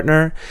supporting a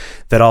partner,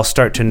 that I'll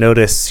start to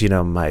notice,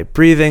 my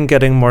breathing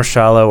getting more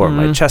shallow, or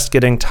my chest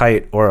getting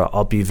tight, or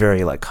I'll be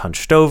very like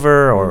hunched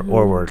over,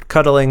 or we're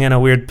cuddling in a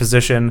weird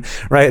position,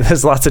 right?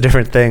 There's lots of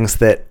different things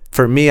that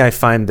for me, I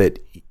find that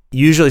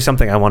usually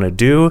something I want to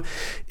do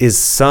is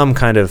some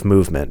kind of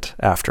movement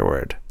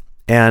afterward.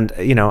 And,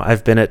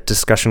 I've been at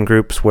discussion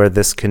groups where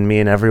this can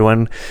mean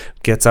everyone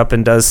gets up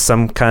and does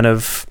some kind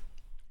of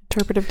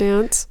Interpretive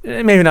dance.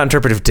 maybe not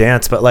interpretive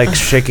dance, but like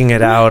shaking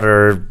it out,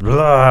 or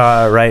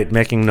blah, right,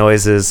 making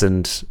noises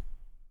and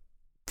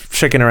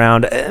shaking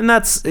around. And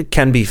it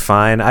can be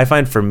fine. I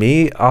find for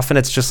me, often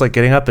it's just like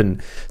getting up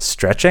and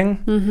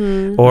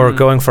stretching, or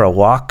going for a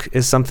walk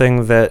is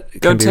something that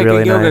Go can be take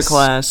really a yoga nice.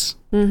 class.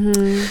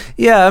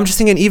 Yeah, I'm just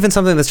thinking even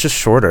something that's just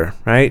shorter,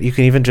 right? You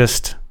can even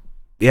just,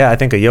 I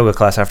think a yoga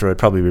class after would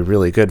probably be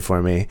really good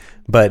for me.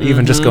 But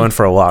even just going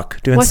for a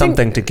walk, doing Well, I think-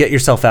 something to get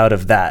yourself out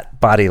of that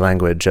body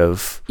language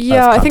of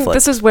I think conflict.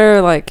 this is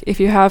where, like,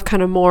 if you have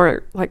kind of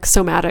more like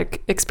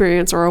somatic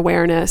experience or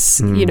awareness,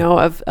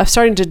 of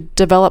starting to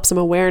develop some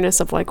awareness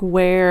of like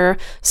where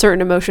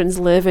certain emotions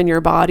live in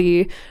your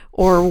body,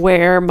 or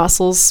where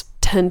muscles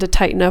tend to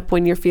tighten up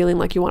when you're feeling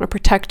like you want to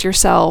protect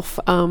yourself,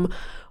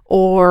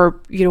 or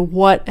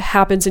what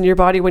happens in your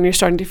body when you're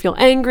starting to feel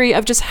angry,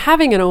 of just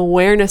having an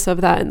awareness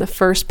of that in the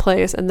first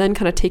place, and then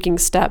kind of taking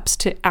steps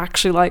to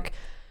actually like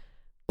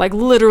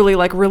literally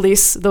like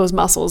release those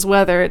muscles,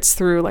 whether it's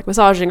through like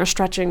massaging or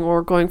stretching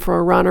or going for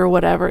a run or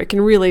whatever. It can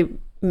really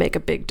make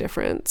a big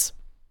difference.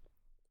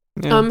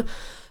 Yeah.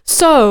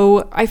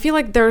 So I feel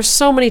like there are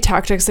so many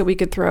tactics that we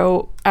could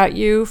throw at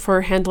you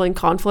for handling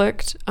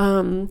conflict.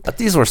 But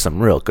these were some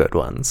real good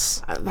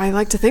ones. I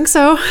like to think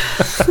so.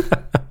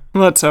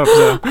 Let's hope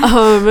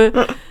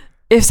so.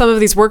 If some of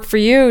these work for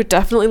you,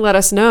 definitely let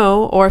us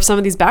know. Or if some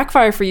of these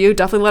backfire for you,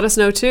 definitely let us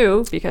know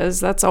too, because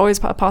that's always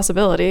a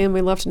possibility, and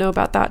we'd love to know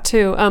about that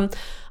too.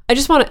 I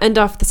just want to end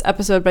off this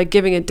episode by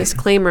giving a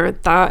disclaimer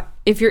that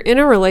if you're in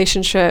a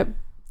relationship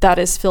that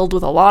is filled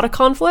with a lot of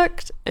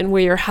conflict, and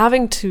where you're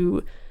having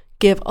to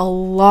give a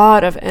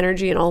lot of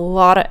energy and a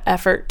lot of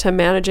effort to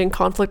managing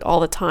conflict all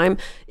the time,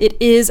 it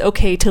is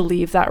okay to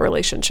leave that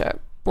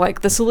relationship.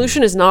 Like, the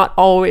solution is not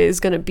always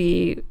going to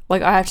be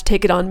like, I have to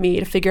take it on me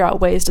to figure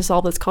out ways to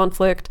solve this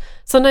conflict.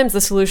 Sometimes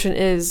the solution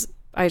is,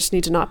 I just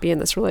need to not be in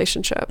this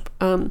relationship.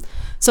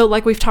 So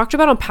like we've talked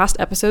about on past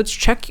episodes,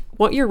 check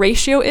what your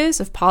ratio is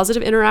of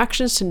positive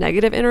interactions to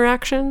negative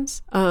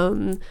interactions.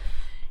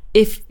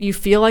 If you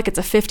feel like it's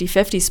a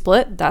 50-50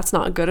 split, that's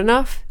not good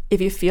enough.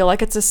 If you feel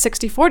like it's a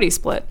 60-40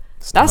 split,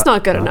 that's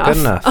not good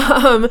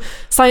enough.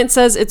 Science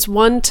says it's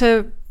 1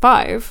 to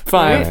 5.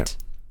 5. Right?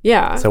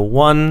 Yeah. So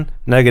one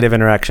negative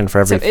interaction for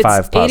every So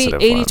five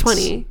positive 80, ones.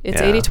 20.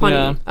 It's Yeah.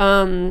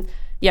 80-20.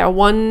 Yeah,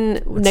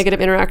 one negative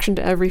interaction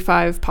to every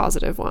 5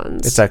 positive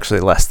ones. It's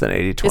actually less than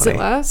 80-20. Is it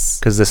less?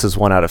 Because this is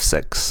 1 out of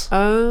 6.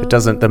 Oh.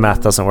 The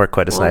math doesn't work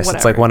quite as Well, nice. It's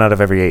whatever. like 1 out of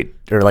every 8,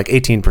 or like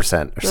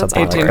 18% or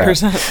something like that.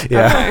 18%.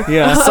 Yeah. Okay.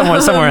 Yeah.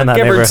 somewhere in that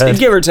neighborhood.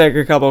 Give or take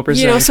a couple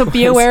percent. You know, so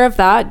be aware of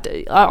that.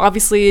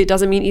 Obviously, it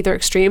doesn't mean either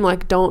extreme.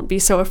 Like, don't be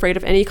so afraid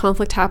of any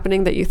conflict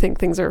happening that you think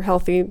things are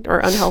healthy or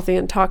unhealthy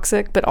and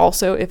toxic. But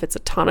also, if it's a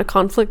ton of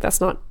conflict, that's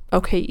not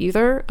okay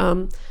either.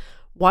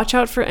 Watch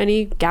out for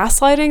any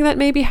gaslighting that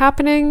may be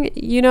happening.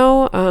 You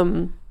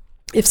know,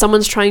 if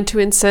someone's trying to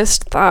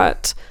insist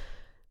that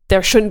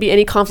there shouldn't be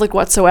any conflict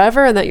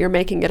whatsoever and that you're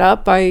making it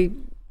up by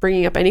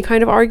bringing up any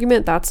kind of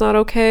argument, that's not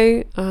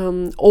okay.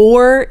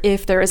 Or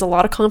if there is a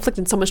lot of conflict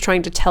and someone's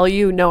trying to tell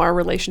you, no, our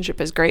relationship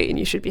is great and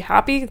you should be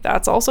happy,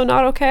 that's also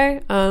not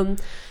okay. And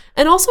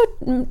also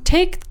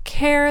take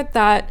care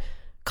that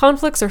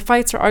conflicts or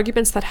fights or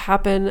arguments that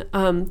happen,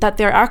 that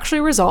they're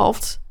actually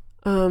resolved.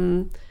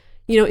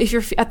 You know, if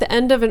you're at the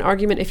end of an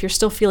argument, if you're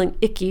still feeling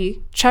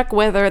icky, check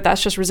whether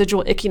that's just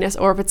residual ickiness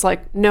or if it's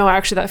like, no,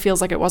 actually that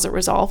feels like it wasn't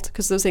resolved,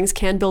 because those things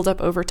can build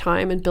up over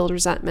time and build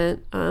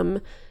resentment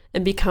and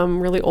become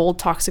really old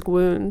toxic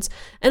wounds.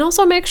 And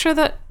also make sure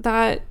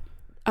that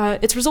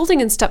it's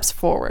resulting in steps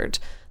forward.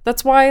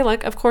 That's why,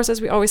 like, of course,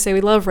 as we always say, we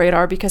love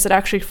Radar, because it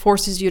actually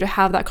forces you to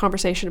have that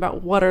conversation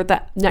about what are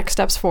the next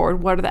steps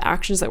forward, what are the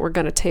actions that we're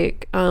going to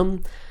take.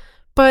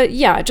 But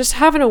yeah, just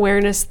have an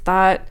awareness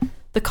that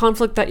the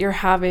conflict that you're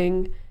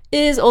having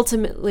is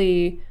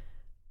ultimately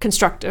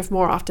constructive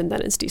more often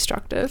than it's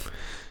destructive.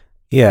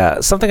 Yeah,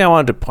 something I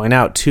wanted to point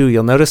out too,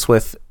 you'll notice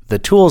with the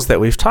tools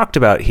that we've talked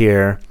about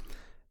here,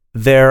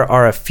 there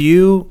are a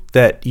few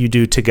that you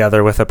do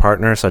together with a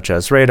partner, such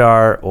as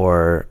Radar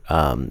or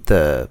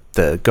the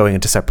going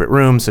into separate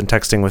rooms and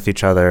texting with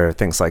each other,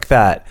 things like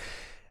that.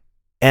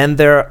 And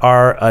there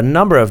are a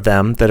number of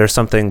them that are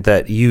something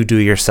that you do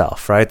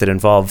yourself, right? That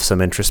involve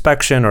some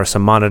introspection or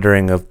some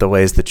monitoring of the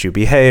ways that you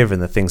behave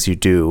and the things you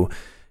do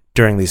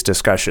during these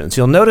discussions.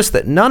 You'll notice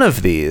that none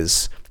of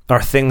these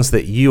are things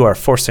that you are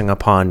forcing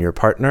upon your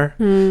partner.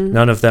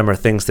 None of them are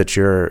things that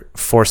you're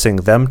forcing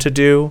them to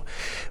do.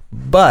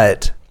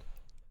 But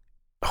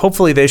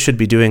hopefully they should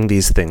be doing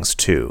these things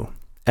too.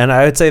 And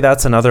I would say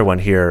that's another one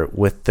here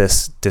with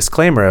this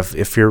disclaimer of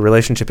if your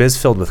relationship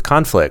is filled with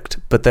conflict,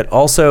 but that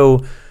also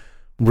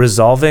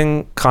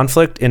resolving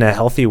conflict in a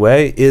healthy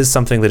way is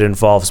something that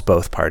involves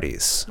both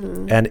parties.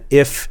 And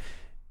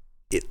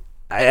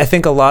I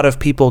think a lot of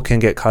people can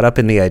get caught up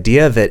in the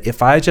idea that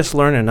if I just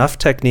learn enough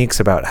techniques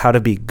about how to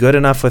be good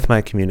enough with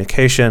my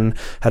communication,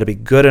 how to be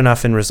good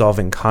enough in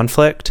resolving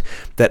conflict,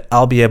 that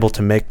I'll be able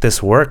to make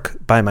this work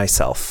by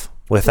myself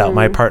without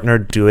my partner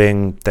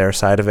doing their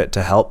side of it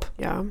to help.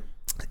 Yeah.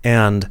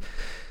 And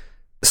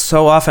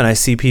so often I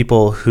see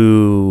people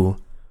who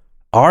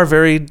are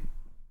very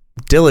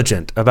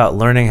diligent about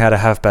learning how to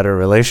have better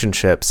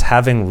relationships,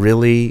 having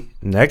really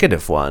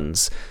negative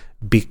ones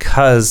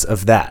because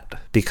of that,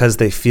 because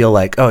they feel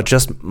like, oh, it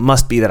just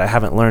must be that I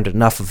haven't learned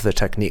enough of the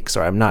techniques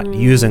or I'm not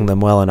using them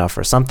well enough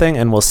or something,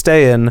 and will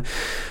stay in,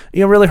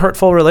 you know, really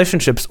hurtful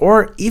relationships,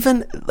 or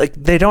even like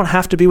they don't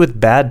have to be with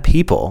bad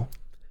people,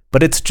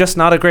 but it's just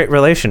not a great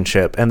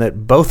relationship, and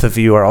that both of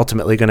you are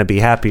ultimately going to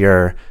be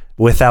happier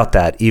without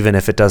that, even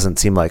if it doesn't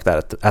seem like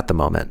that at the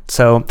moment.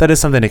 So that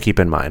is something to keep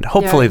in mind.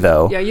 Hopefully,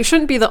 though. Yeah, you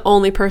shouldn't be the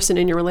only person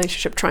in your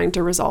relationship trying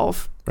to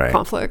resolve Right.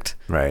 conflict.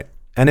 Right.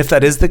 And if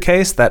that is the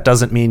case, that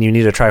doesn't mean you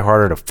need to try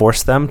harder to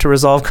force them to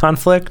resolve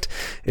conflict.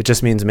 It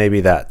just means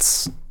maybe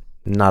that's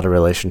not a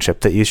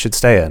relationship that you should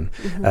stay in,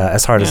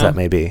 as hard as that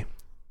may be.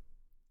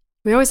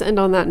 We always end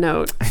on that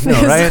note. I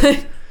know,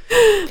 right?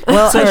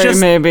 Well, Sorry,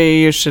 maybe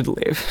you should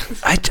leave.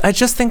 I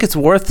just think it's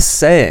worth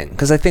saying,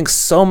 because I think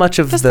so much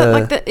of Just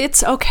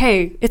it's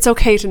okay. It's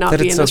okay to not That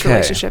be it's in this okay.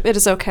 relationship. It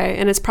is okay,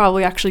 and it's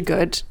probably actually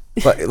good.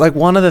 like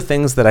one of the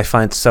things that I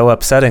find so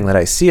upsetting that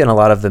I see in a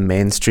lot of the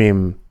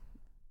mainstream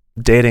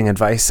dating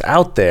advice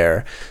out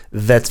there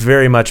that's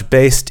very much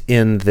based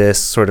in this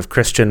sort of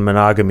Christian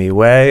monogamy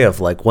way of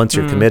like, once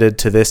you're committed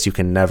to this, you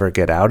can never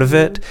get out of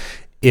it.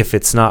 If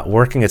it's not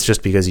working, it's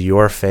just because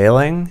you're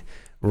failing,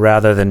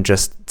 rather than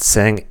just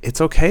saying it's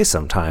okay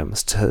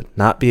sometimes to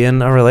not be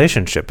in a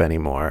relationship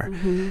anymore.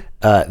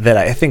 That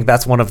I think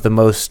that's one of the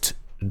most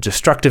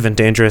destructive and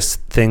dangerous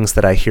things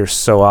that I hear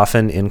so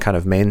often in kind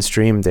of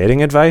mainstream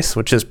dating advice,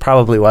 which is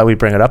probably why we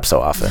bring it up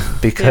so often,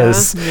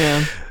 because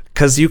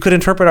because you could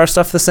interpret our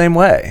stuff the same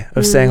way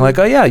of saying like,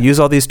 oh yeah, use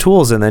all these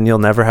tools and then you'll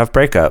never have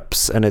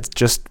breakups, and it's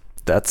just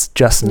that's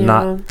just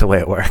not the way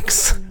it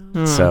works.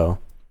 So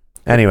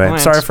anyway, Right.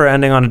 sorry for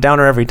ending on a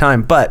downer every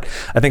time, but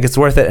I think it's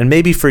worth it. And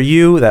maybe for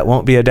you, that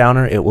won't be a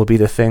downer. It will be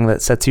the thing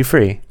that sets you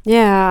free.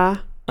 Yeah.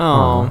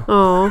 Oh.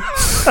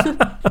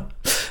 Oh.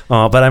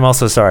 Oh, but I'm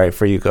also sorry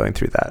for you going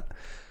through that.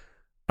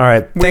 All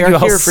right. We Thank are you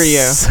all here for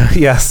you.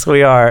 Yes,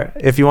 we are.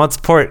 If you want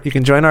support, you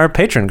can join our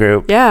Patreon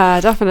group.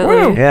 Yeah,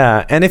 definitely.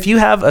 Yeah. And if you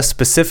have a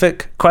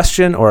specific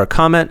question or a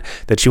comment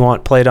that you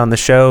want played on the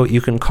show,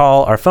 you can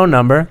call our phone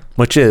number,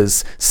 which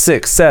is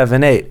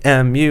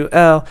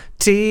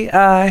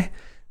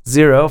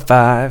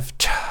 678-MULTI-05.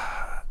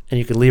 And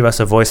you can leave us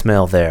a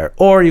voicemail there.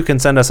 Or you can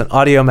send us an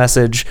audio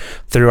message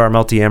through our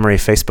Multiamory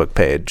Facebook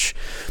page.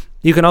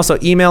 You can also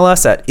email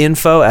us at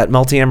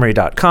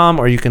info@multiamory.com,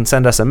 or you can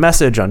send us a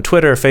message on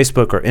Twitter,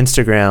 Facebook, or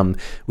Instagram.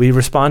 We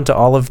respond to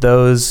all of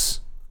those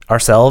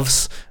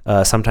ourselves.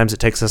 Sometimes it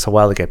takes us a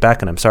while to get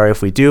back, and I'm sorry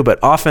if we do, but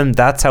often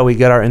that's how we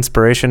get our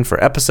inspiration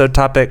for episode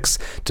topics,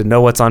 to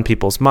know what's on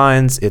people's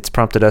minds. It's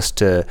prompted us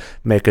to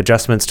make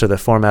adjustments to the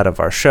format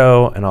of our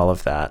show and all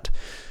of that.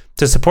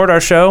 To support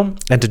our show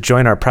and to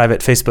join our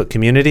private Facebook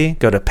community,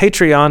 go to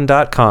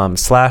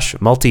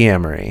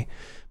patreon.com/multiamory.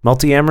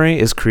 Multiamory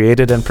is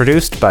created and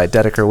produced by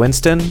Dedeker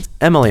Winston,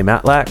 Emily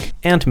Matlack,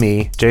 and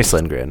me, Jace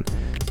Lindgren.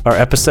 Our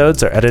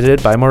episodes are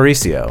edited by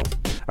Mauricio.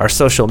 Our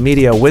social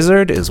media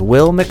wizard is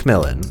Will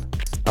McMillan.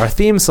 Our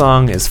theme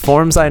song is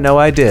Forms I Know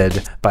I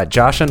Did by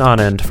Josh and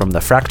Anand from the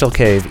Fractal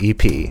Cave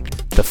EP.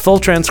 The full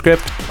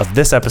transcript of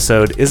this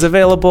episode is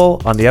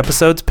available on the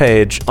episodes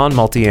page on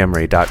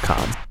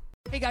multiamory.com.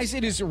 Hey guys,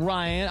 it is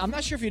Ryan. I'm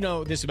not sure if you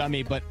know this about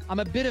me, but I'm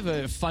a bit of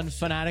a fun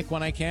fanatic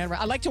when I can.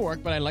 I like to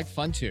work, but I like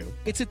fun too.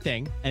 It's a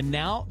thing. And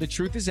now the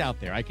truth is out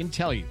there. I can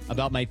tell you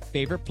about my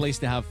favorite place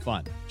to have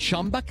fun.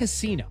 Chumba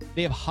Casino.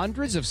 They have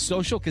hundreds of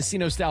social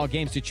casino style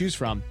games to choose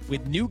from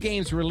with new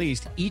games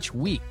released each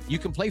week. You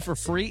can play for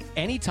free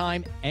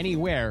anytime,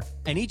 anywhere.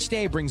 And each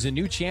day brings a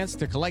new chance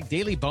to collect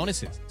daily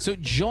bonuses. So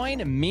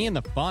join me in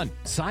the fun.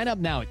 Sign up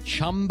now at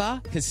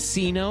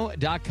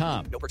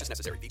ChumbaCasino.com. No purchase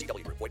necessary.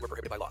 VGW Group. Void where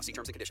prohibited by law. See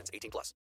terms and conditions. 18+.